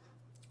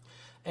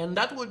 And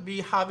that would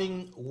be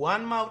having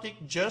one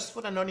Mautic just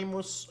for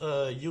anonymous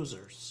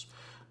users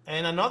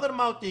and another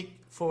Mautic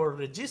for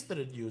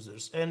registered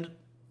users. And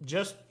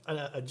just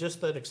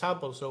an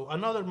example, so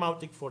another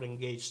Mautic for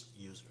engaged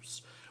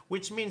users,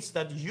 which means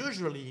that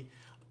usually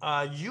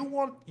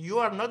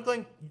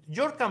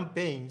your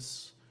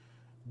campaigns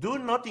do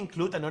not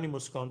include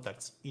anonymous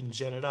contacts in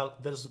general.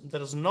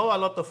 There's not a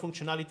lot of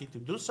functionality to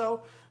do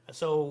so.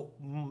 So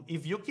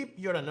if you keep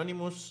your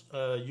anonymous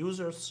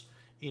users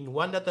in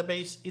one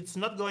database, it's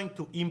not going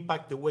to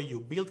impact the way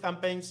you build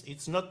campaigns.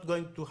 It's not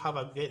going to have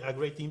a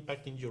great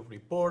impact in your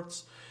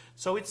reports.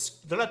 So it's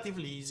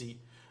relatively easy.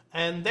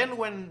 And then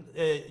when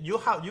you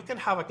can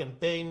have a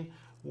campaign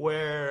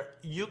where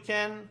you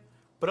can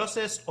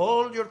process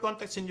all your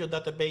contacts in your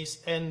database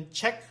and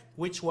check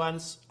which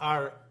ones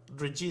are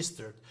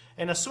registered.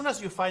 And as soon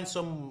as you find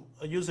some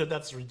user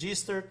that's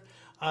registered,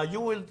 you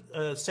will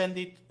send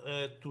it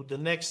to the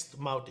next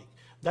Mautic.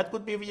 That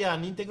could be via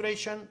an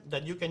integration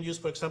that you can use,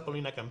 for example,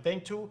 in a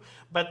campaign too.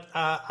 But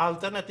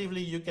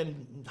alternatively, you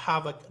can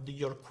have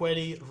your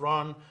query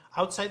run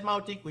outside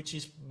Mautic, which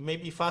is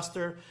maybe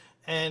faster,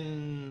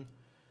 and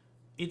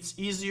it's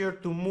easier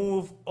to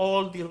move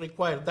all the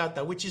required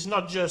data, which is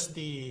not just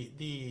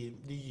the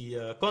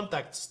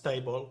contacts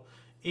table.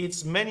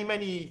 It's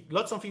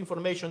lots of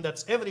information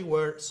that's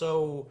everywhere.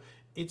 So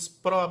it's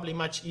probably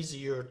much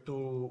easier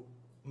to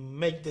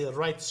make the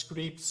right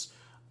scripts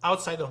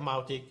outside of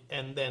Mautic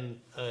and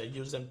then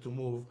use them to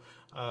move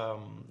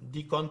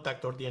the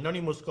contact or the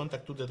anonymous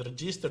contact to the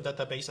registered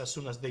database as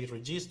soon as they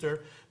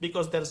register,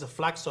 because there's a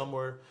flag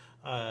somewhere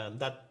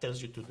that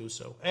tells you to do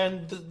so.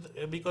 And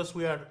because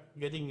we are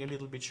getting a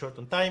little bit short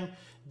on time,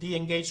 the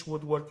engage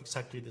would work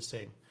exactly the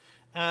same.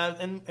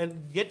 And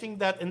getting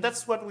that, and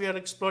that's what we are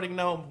exploring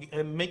now,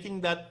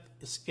 making that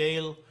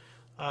scale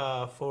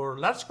for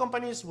large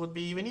companies would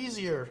be even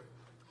easier,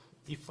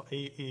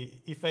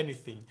 if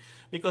anything,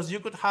 because you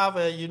could have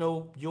a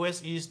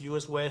US East,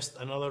 US West,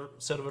 another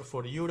server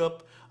for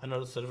Europe,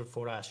 another server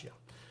for Asia,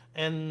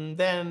 and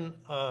then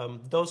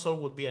those all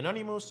would be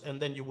anonymous,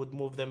 and then you would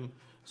move them.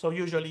 So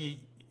usually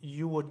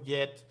you would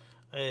get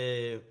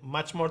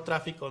much more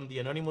traffic on the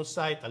anonymous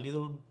side,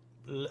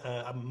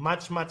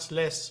 much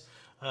less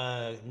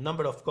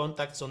number of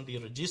contacts on the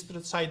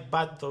registered side,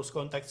 but those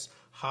contacts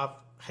have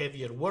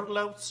heavier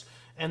workloads,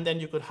 and then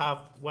you could have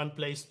one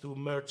place to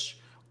merge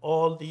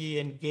all the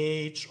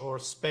engage or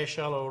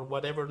special or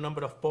whatever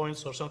number of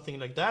points or something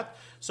like that.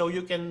 So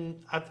you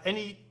can, at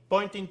any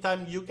point in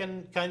time, you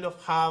can kind of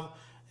have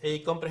a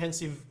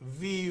comprehensive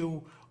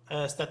view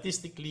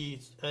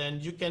statistically,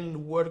 and you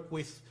can work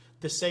with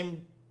the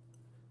same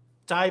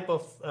type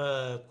of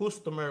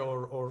customer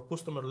or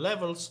customer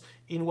levels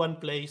in one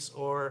place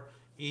or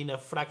in a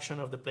fraction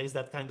of the place.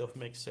 That kind of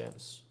makes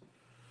sense.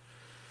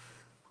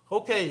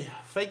 Okay,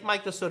 fake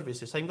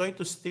microservices. I'm going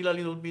to steal a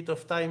little bit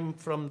of time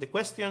from the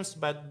questions,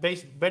 but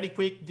very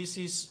quick. This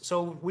is,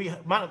 so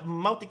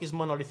Mautic is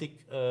monolithic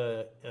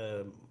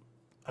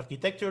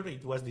architecture.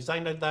 It was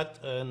designed like that,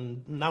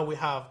 and now we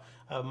have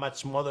a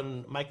much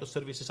modern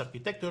microservices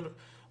architecture,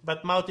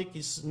 but Mautic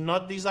is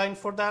not designed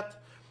for that.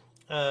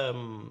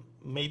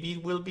 Maybe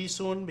it will be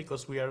soon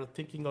because we are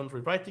thinking on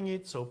rewriting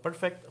it, so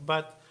perfect.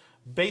 But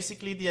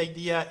basically the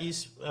idea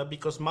is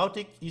because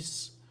Mautic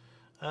is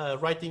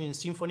writing in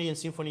Symfony, and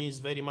Symfony is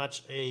very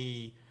much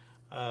a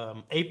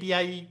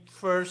API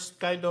first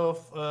kind of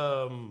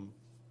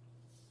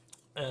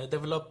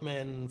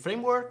development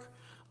framework.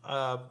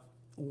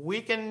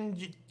 We can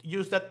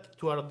use that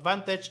to our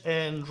advantage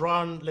and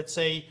run, let's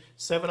say,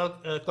 several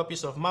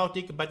copies of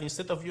Mautic, but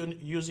instead of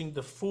using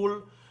the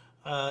full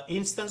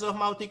instance of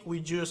Mautic, we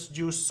just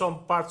use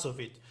some parts of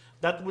it.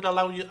 That would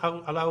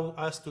allow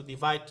us to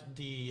divide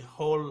the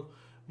whole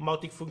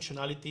Mautic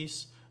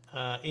functionalities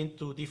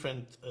into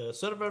different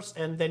servers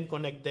and then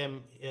connect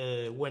them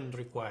when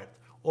required.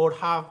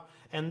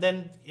 And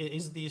then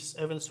is this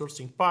event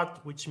sourcing part,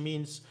 which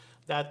means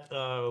that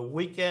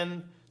we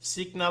can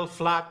signal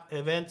flag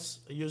events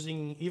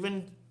using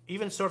even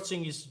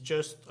sourcing is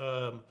just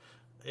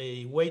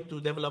a way to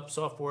develop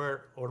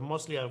software, or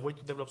mostly a way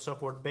to develop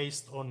software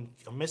based on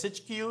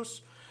message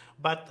queues.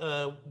 But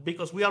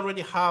because we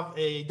already have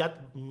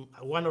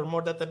one or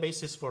more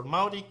databases for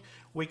Mautic,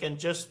 we can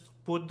just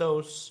put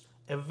those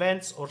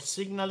events or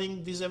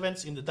signaling these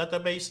events in the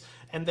database,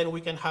 and then we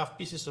can have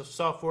pieces of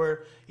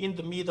software in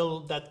the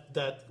middle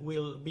that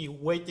will be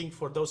waiting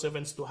for those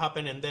events to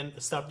happen and then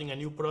starting a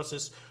new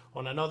process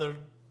on another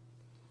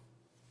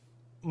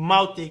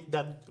Mautic,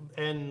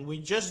 and we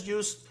just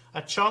used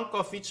a chunk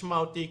of each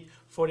Mautic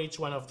for each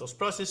one of those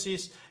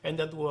processes, and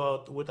that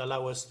would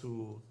allow us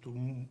to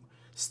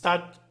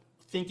start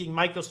thinking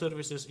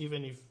microservices,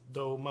 even if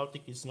though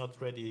Mautic is not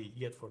ready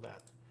yet for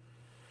that.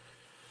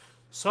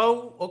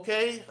 So,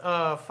 okay,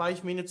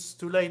 5 minutes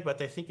too late,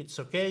 but I think it's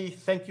okay.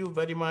 Thank you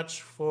very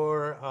much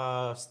for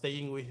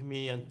staying with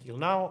me until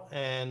now.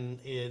 And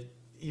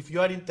if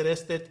you are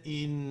interested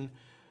in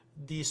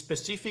the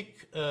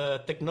specific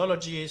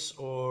technologies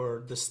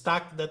or the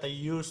stack that I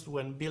used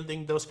when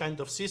building those kind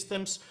of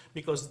systems,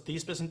 because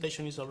this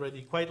presentation is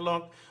already quite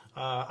long,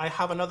 I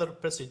have another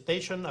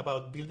presentation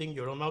about building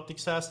your own Mautic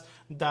SaaS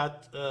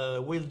that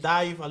will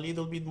dive a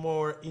little bit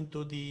more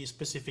into the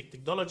specific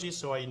technologies.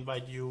 So I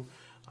invite you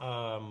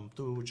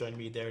to join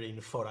me there in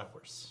 4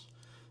 hours.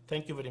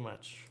 Thank you very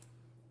much.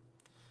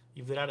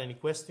 If there are any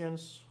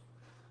questions.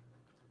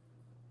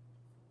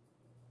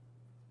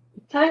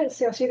 Thanks,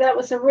 Yosu. That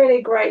was a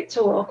really great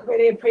talk.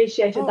 Really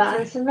appreciated that,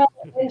 and some really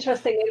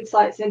interesting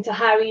insights into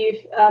how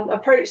you've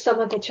approached some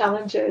of the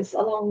challenges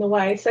along the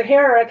way. So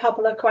here are a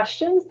couple of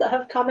questions that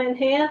have come in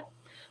here.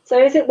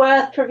 So is it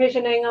worth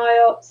provisioning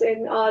IOPS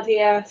in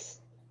RDS?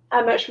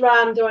 How much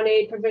RAM do I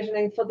need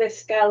provisioning for this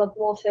scale of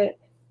Mautic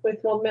with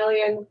 1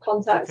 million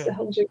contacts,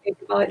 100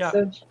 gigabytes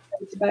of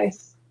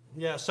database?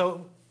 Yeah,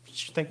 so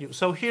thank you.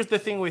 So here's the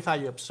thing with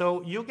IOPS.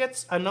 So you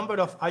get a number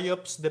of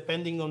IOPS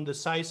depending on the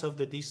size of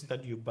the disk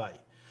that you buy.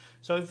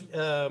 So if,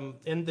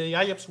 and the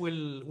IOPS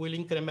will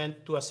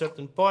increment to a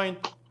certain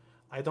point.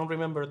 I don't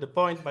remember the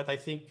point, but I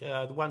think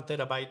at 1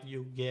 terabyte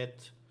you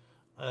get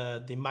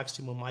the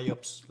maximum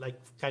IOPS, like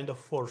kind of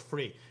for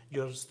free.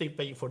 You're still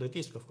paying for the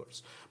disk, of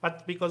course.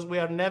 But because we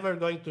are never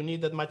going to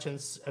need that much,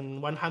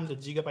 and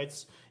 100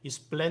 gigabytes is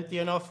plenty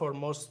enough for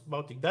most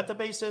Mautic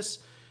databases,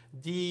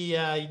 the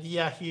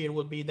idea here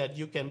would be that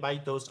you can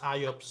buy those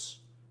IOPS,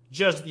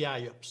 just the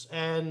IOPS.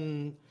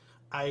 And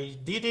I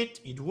did it,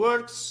 it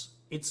works.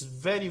 It's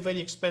very, very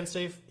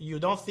expensive. You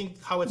don't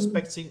think how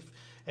expensive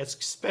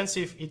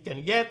it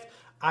can get.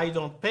 I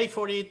don't pay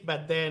for it,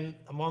 but then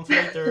a month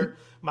later,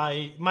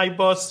 my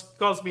boss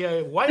calls me,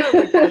 why are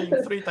we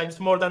paying 3 times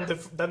more than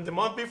the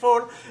month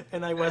before?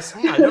 And I was,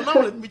 I don't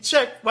know, let me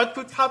check what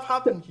could have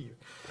happened here.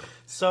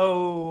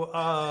 So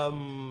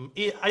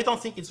I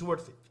don't think it's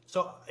worth it.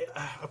 So,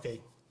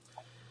 okay.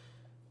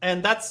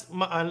 And that's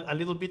a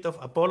little bit of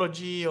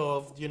apology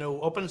of,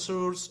 open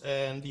source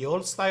and the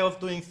old style of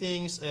doing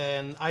things.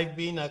 And I've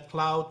been a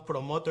cloud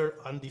promoter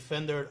and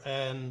defender,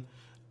 and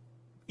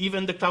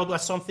even the cloud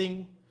was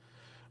something.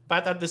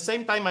 But at the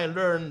same time, I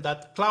learned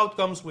that cloud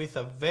comes with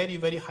a very,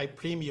 very high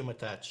premium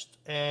attached.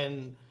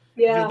 And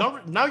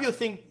now you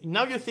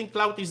think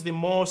cloud is the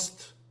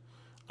most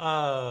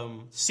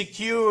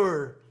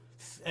secure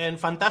and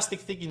fantastic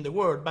thing in the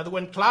world. But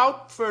when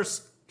cloud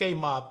first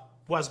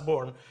was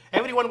born,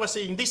 everyone was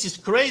saying, this is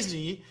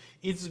crazy.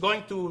 It's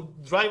going to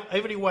drive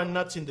everyone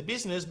nuts in the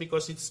business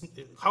because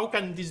how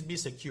can this be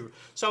secure?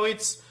 So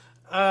it's,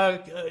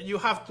 you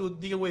have to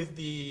deal with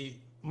the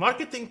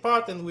marketing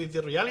part and with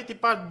the reality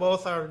part.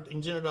 Both are,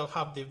 in general,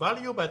 have the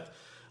value, but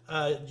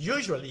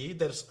usually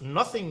there's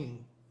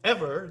nothing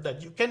ever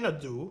that you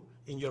cannot do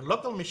in your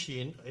local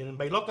machine. And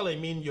by local, I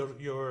mean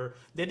your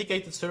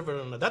dedicated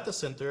server on a data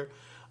center.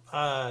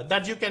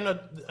 That you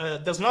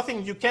cannot, there's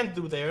nothing you can't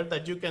do there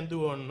that you can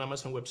do on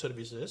Amazon Web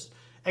Services,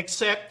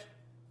 except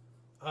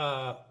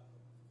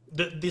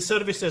the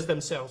services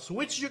themselves,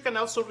 which you can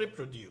also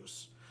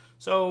reproduce.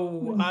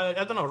 So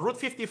I don't know,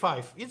 Route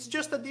 55, it's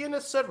just a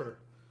DNS server.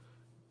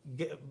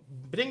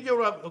 Bring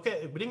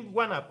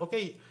one up.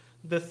 Okay,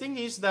 the thing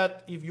is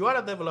that if you are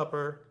a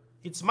developer,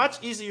 it's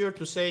much easier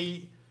to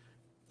say,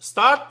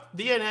 start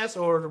DNS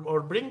or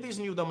bring this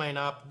new domain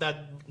up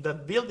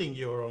that building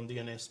your own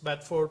DNS.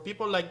 But for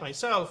people like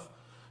myself,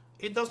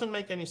 it doesn't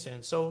make any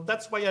sense. So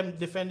that's why I'm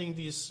defending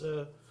this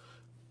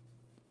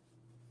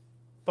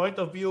point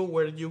of view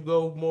where you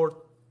go more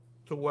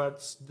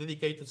towards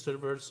dedicated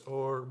servers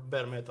or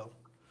bare metal.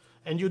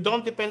 And you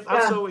don't depend.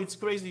 Yeah. Also, it's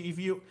crazy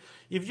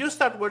if you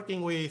start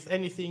working with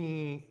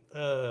anything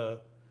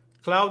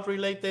cloud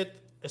related,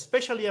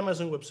 especially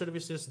Amazon Web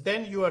Services,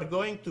 then you are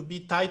going to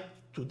be tied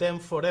to them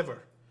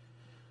forever.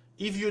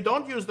 If you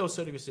don't use those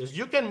services,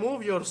 you can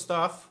move your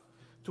stuff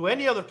to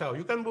any other cloud.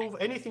 You can move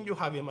anything you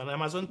have in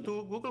Amazon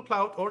to Google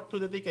Cloud or to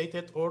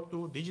dedicated or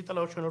to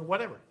DigitalOcean or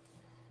whatever.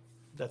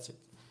 That's it.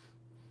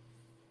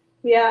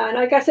 Yeah, and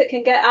I guess it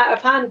can get out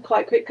of hand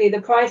quite quickly. The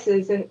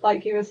prices,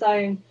 like you were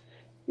saying,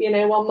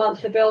 1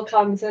 month the bill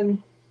comes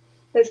and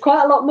there's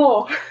quite a lot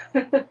more.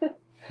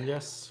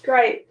 Yes.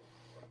 Great.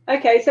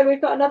 Okay, so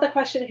we've got another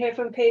question here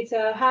from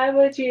Peter. How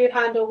would you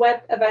handle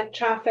web event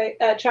traffic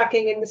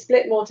tracking in the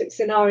split Mautic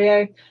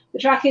scenario? The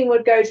tracking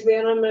would go to the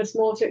anonymous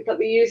Mautic, but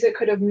the user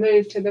could have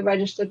moved to the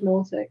registered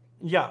Mautic.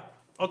 Yeah.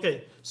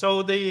 Okay.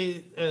 So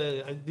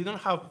I didn't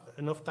have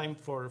enough time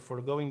for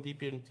going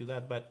deeper into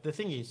that, but the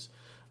thing is,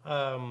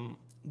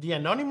 the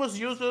anonymous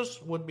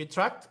users would be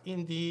tracked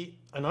in the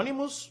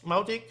anonymous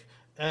Mautic,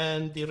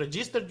 and the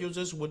registered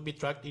users would be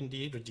tracked in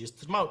the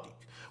registered Mautic.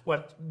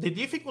 What the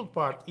difficult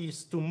part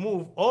is to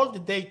move all the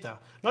data,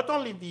 not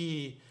only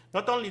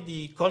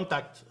the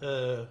contact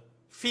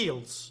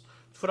fields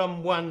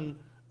from one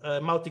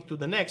Mautic to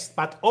the next,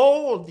 but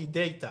all the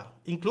data,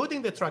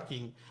 including the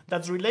tracking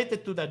that's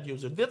related to that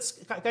user.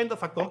 That's kind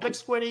of a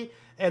complex query,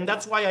 and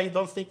that's why I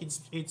don't think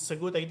it's a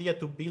good idea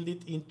to build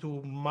it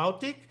into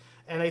Mautic.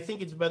 And I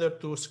think it's better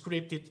to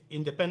script it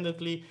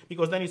independently,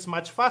 because then it's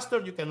much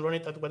faster. You can run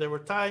it at whatever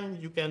time.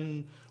 You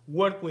can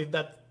work with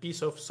that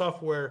piece of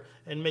software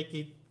and make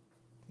it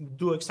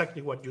do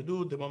exactly what you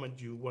do the moment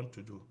you want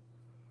to do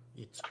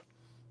it.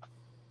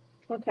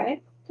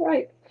 Okay,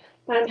 great.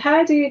 And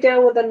how do you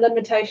deal with the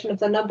limitation of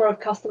the number of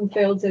custom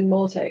fields in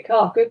Mautic?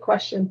 Oh, good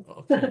question.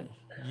 Okay.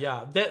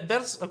 Yeah,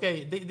 there's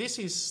okay. This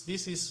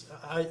is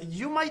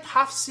you might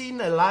have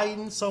seen a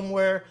line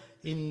somewhere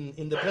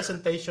in the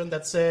presentation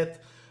that said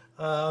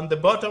on the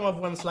bottom of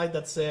one slide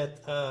that said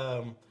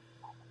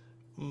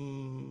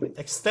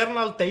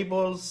external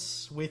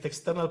tables with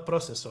external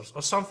processors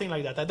or something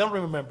like that. I don't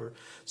remember.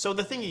 So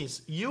the thing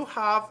is, you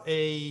have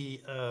a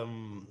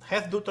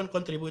Heath Dutton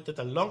contributed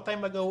a long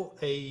time ago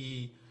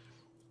a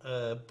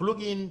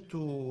plugin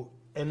to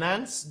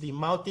enhance the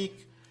Mautic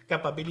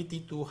capability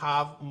to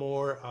have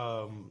more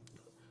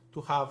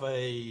to have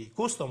a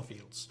custom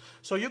fields.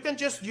 So you can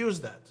just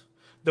use that.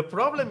 The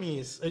problem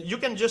is you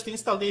can just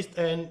install this,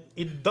 and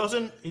it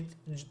doesn't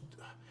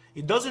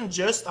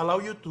just allow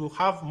you to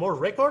have more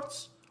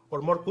records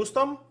or more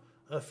custom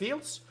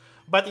fields,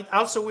 but it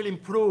also will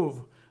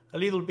improve a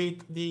little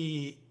bit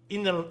the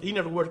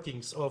inner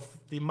workings of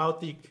the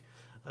Mautic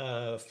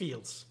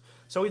fields.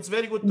 So it's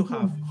very good to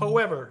have.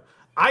 However,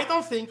 I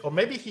don't think, or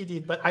maybe he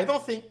did, but I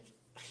don't think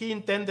he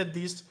intended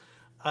this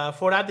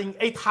for adding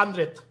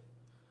 800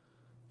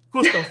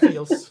 custom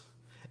fields.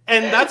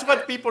 And that's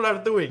what people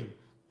are doing.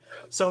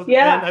 So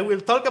yeah. And I will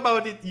talk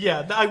about it.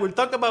 Yeah, I will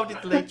talk about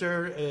it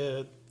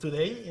later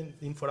today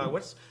in 4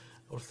 hours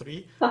or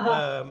 3.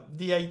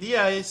 The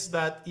idea is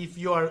that if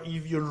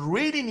you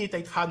really need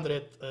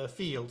 800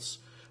 fields,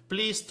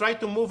 please try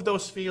to move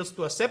those fields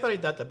to a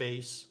separate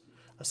database,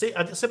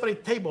 a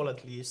separate table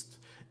at least,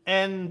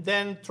 and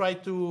then try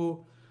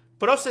to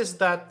process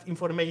that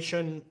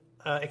information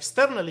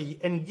externally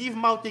and give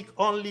Mautic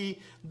only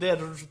the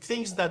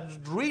things that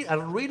are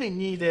really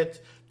needed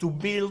to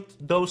build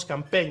those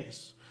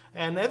campaigns.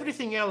 And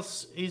everything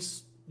else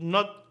is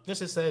not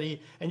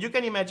necessary. And you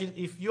can imagine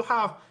if you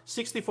have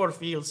 64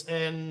 fields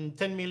and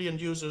 10 million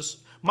users,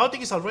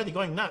 Mautic is already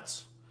going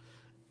nuts.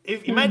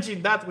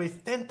 Imagine that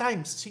with 10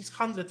 times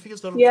 600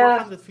 fields or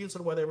 400 fields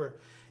or whatever.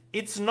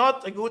 It's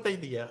not a good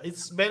idea.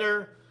 It's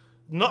better,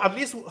 at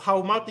least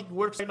how Mautic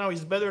works right now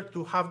is better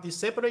to have this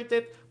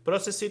separated,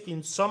 process it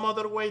in some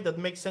other way that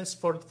makes sense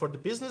for the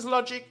business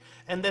logic,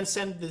 and then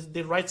send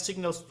the right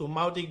signals to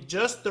Mautic,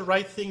 just the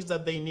right things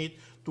that they need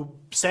to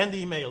send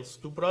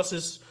emails, to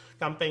process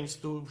campaigns,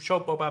 to show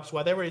pop-ups,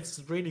 whatever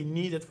it's really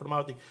needed for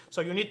Mautic.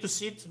 So you need to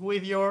sit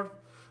with your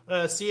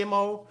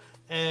CMO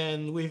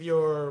and with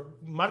your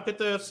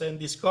marketers and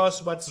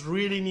discuss what's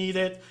really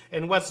needed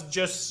and what's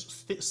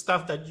just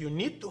stuff that you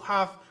need to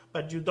have,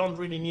 but you don't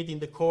really need in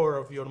the core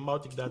of your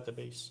Mautic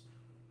database.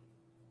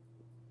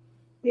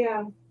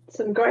 Yeah,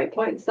 some great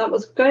points. That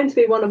was going to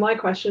be one of my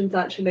questions,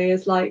 actually,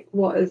 is like,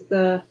 what is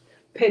the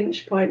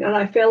pinch point? And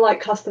I feel like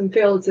custom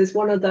fields is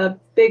one of the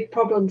big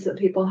problems that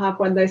people have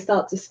when they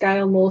start to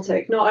scale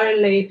Mautic. Not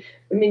only,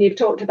 I mean, you've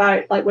talked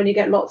about like when you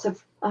get lots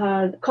of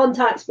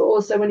contacts, but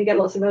also when you get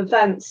lots of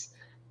events.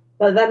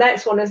 But the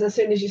next one is as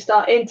soon as you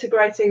start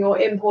integrating or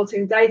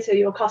importing data,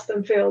 your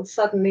custom fields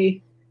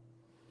suddenly,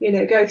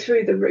 go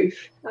through the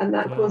roof, and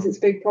that causes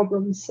big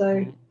problems.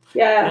 So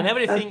yeah, and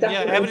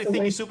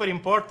everything is super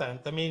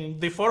important. I mean,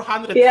 the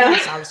 400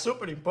 fields are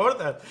super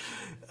important.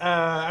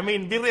 I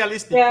mean, be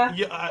realistic.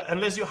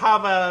 Unless you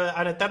have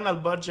an eternal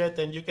budget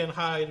and you can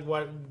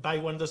buy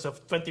one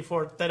of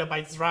 24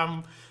 terabytes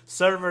RAM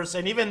servers,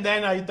 and even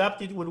then, I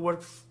doubt it would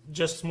work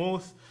just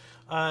smooth.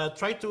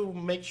 Try to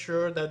make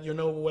sure that you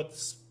know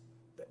what's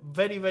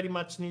very, very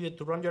much needed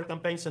to run your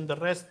campaigns, and the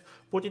rest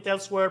put it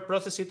elsewhere,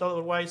 process it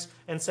otherwise,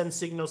 and send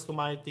signals to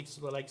Mautic,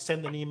 like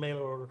send an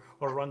email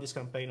or run this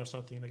campaign or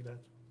something like that.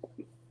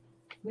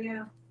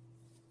 Yeah.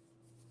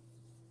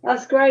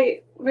 That's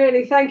great.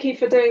 Really, thank you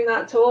for doing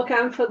that talk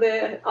and for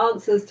the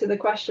answers to the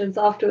questions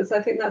afterwards.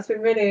 I think that's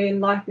been really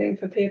enlightening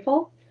for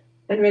people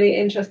and really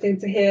interesting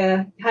to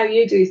hear how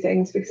you do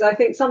things, because I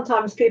think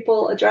sometimes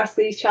people address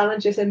these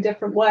challenges in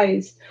different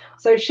ways.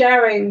 So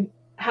sharing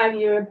how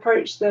you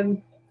approach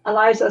them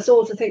allows us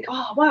all to think,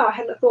 oh, wow, I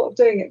hadn't thought of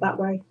doing it that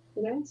way.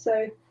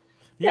 So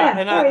Yeah,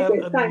 and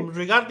very good. Thanks.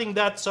 regarding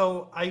that,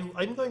 so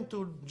I'm going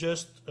to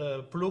just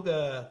plug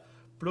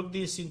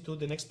this into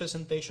the next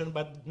presentation.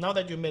 But now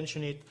that you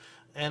mention it,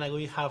 and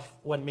we have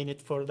 1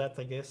 minute for that,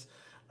 I guess.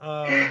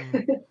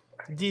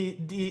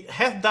 The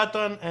Health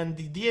Daton and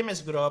the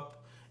DMS group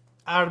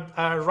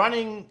are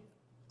running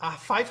a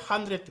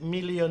 500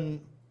 million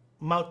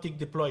Mautic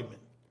deployment,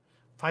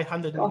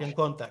 500 million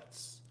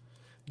contacts.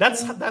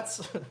 That's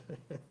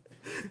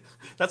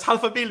that's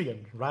half a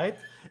billion, right?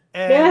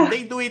 And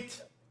they do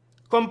it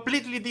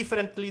completely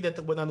differently than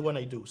when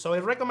I do. So I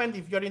recommend,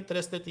 if you're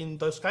interested in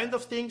those kind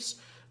of things,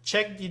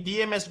 check the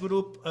DMS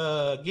group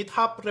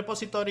GitHub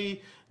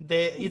repository.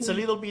 It's a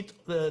little bit,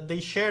 they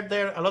share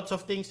there a lot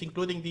of things,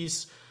 including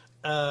this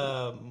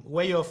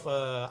way of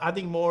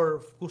adding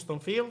more custom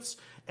fields,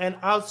 and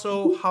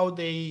also how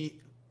they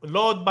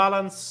load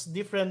balance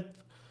different,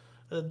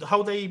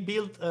 how they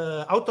build,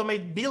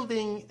 automate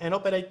building and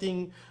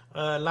operating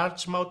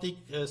large Mautic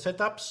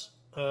setups.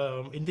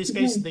 In this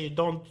case, they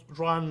don't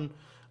run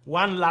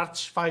one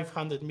large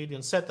 500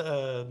 million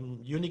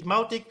unique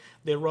Mautic.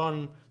 They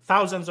run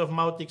thousands of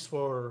Mautics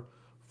for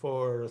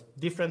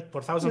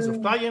thousands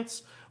of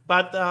clients.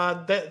 But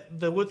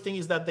the good thing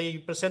is that they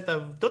present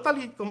a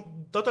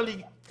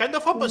totally kind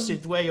of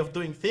opposite way of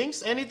doing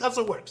things, and it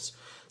also works.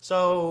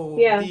 So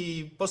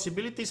the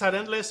possibilities are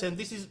endless, and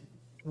this is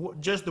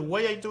just the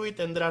way I do it,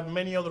 and there are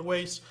many other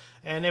ways.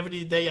 And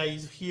every day I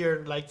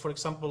hear, like, for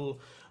example,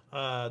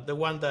 the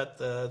one that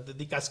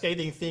the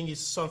cascading thing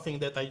is something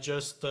that I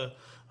just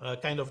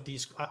kind of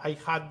I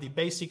had the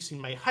basics in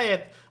my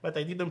head, but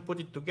I didn't put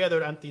it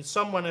together until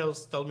someone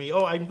else told me,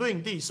 oh, I'm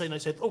doing this. And I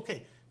said,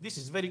 okay, this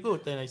is very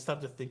good. And I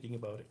started thinking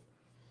about it.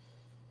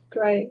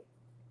 Great.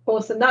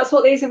 Awesome. That's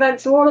what these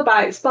events are all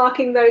about,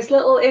 sparking those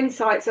little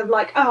insights of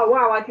like, oh,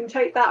 wow, I can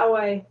take that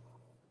away.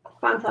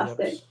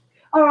 Fantastic. Yep.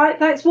 All right,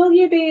 thanks. Will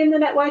you be in the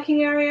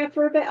networking area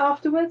for a bit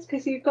afterwards?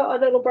 Because you've got a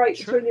little break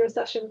between your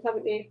sessions,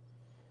 haven't you?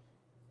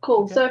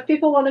 Cool. Okay. So if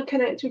people want to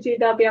connect with you,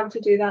 they'll be able to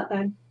do that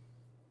then.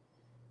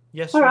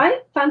 Yes. All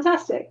right,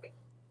 fantastic.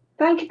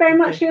 Thank you very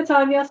much for your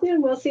time, Yosu,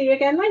 and we'll see you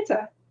again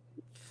later.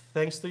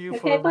 Thanks to you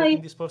for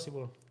making this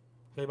possible.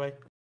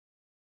 Bye-bye.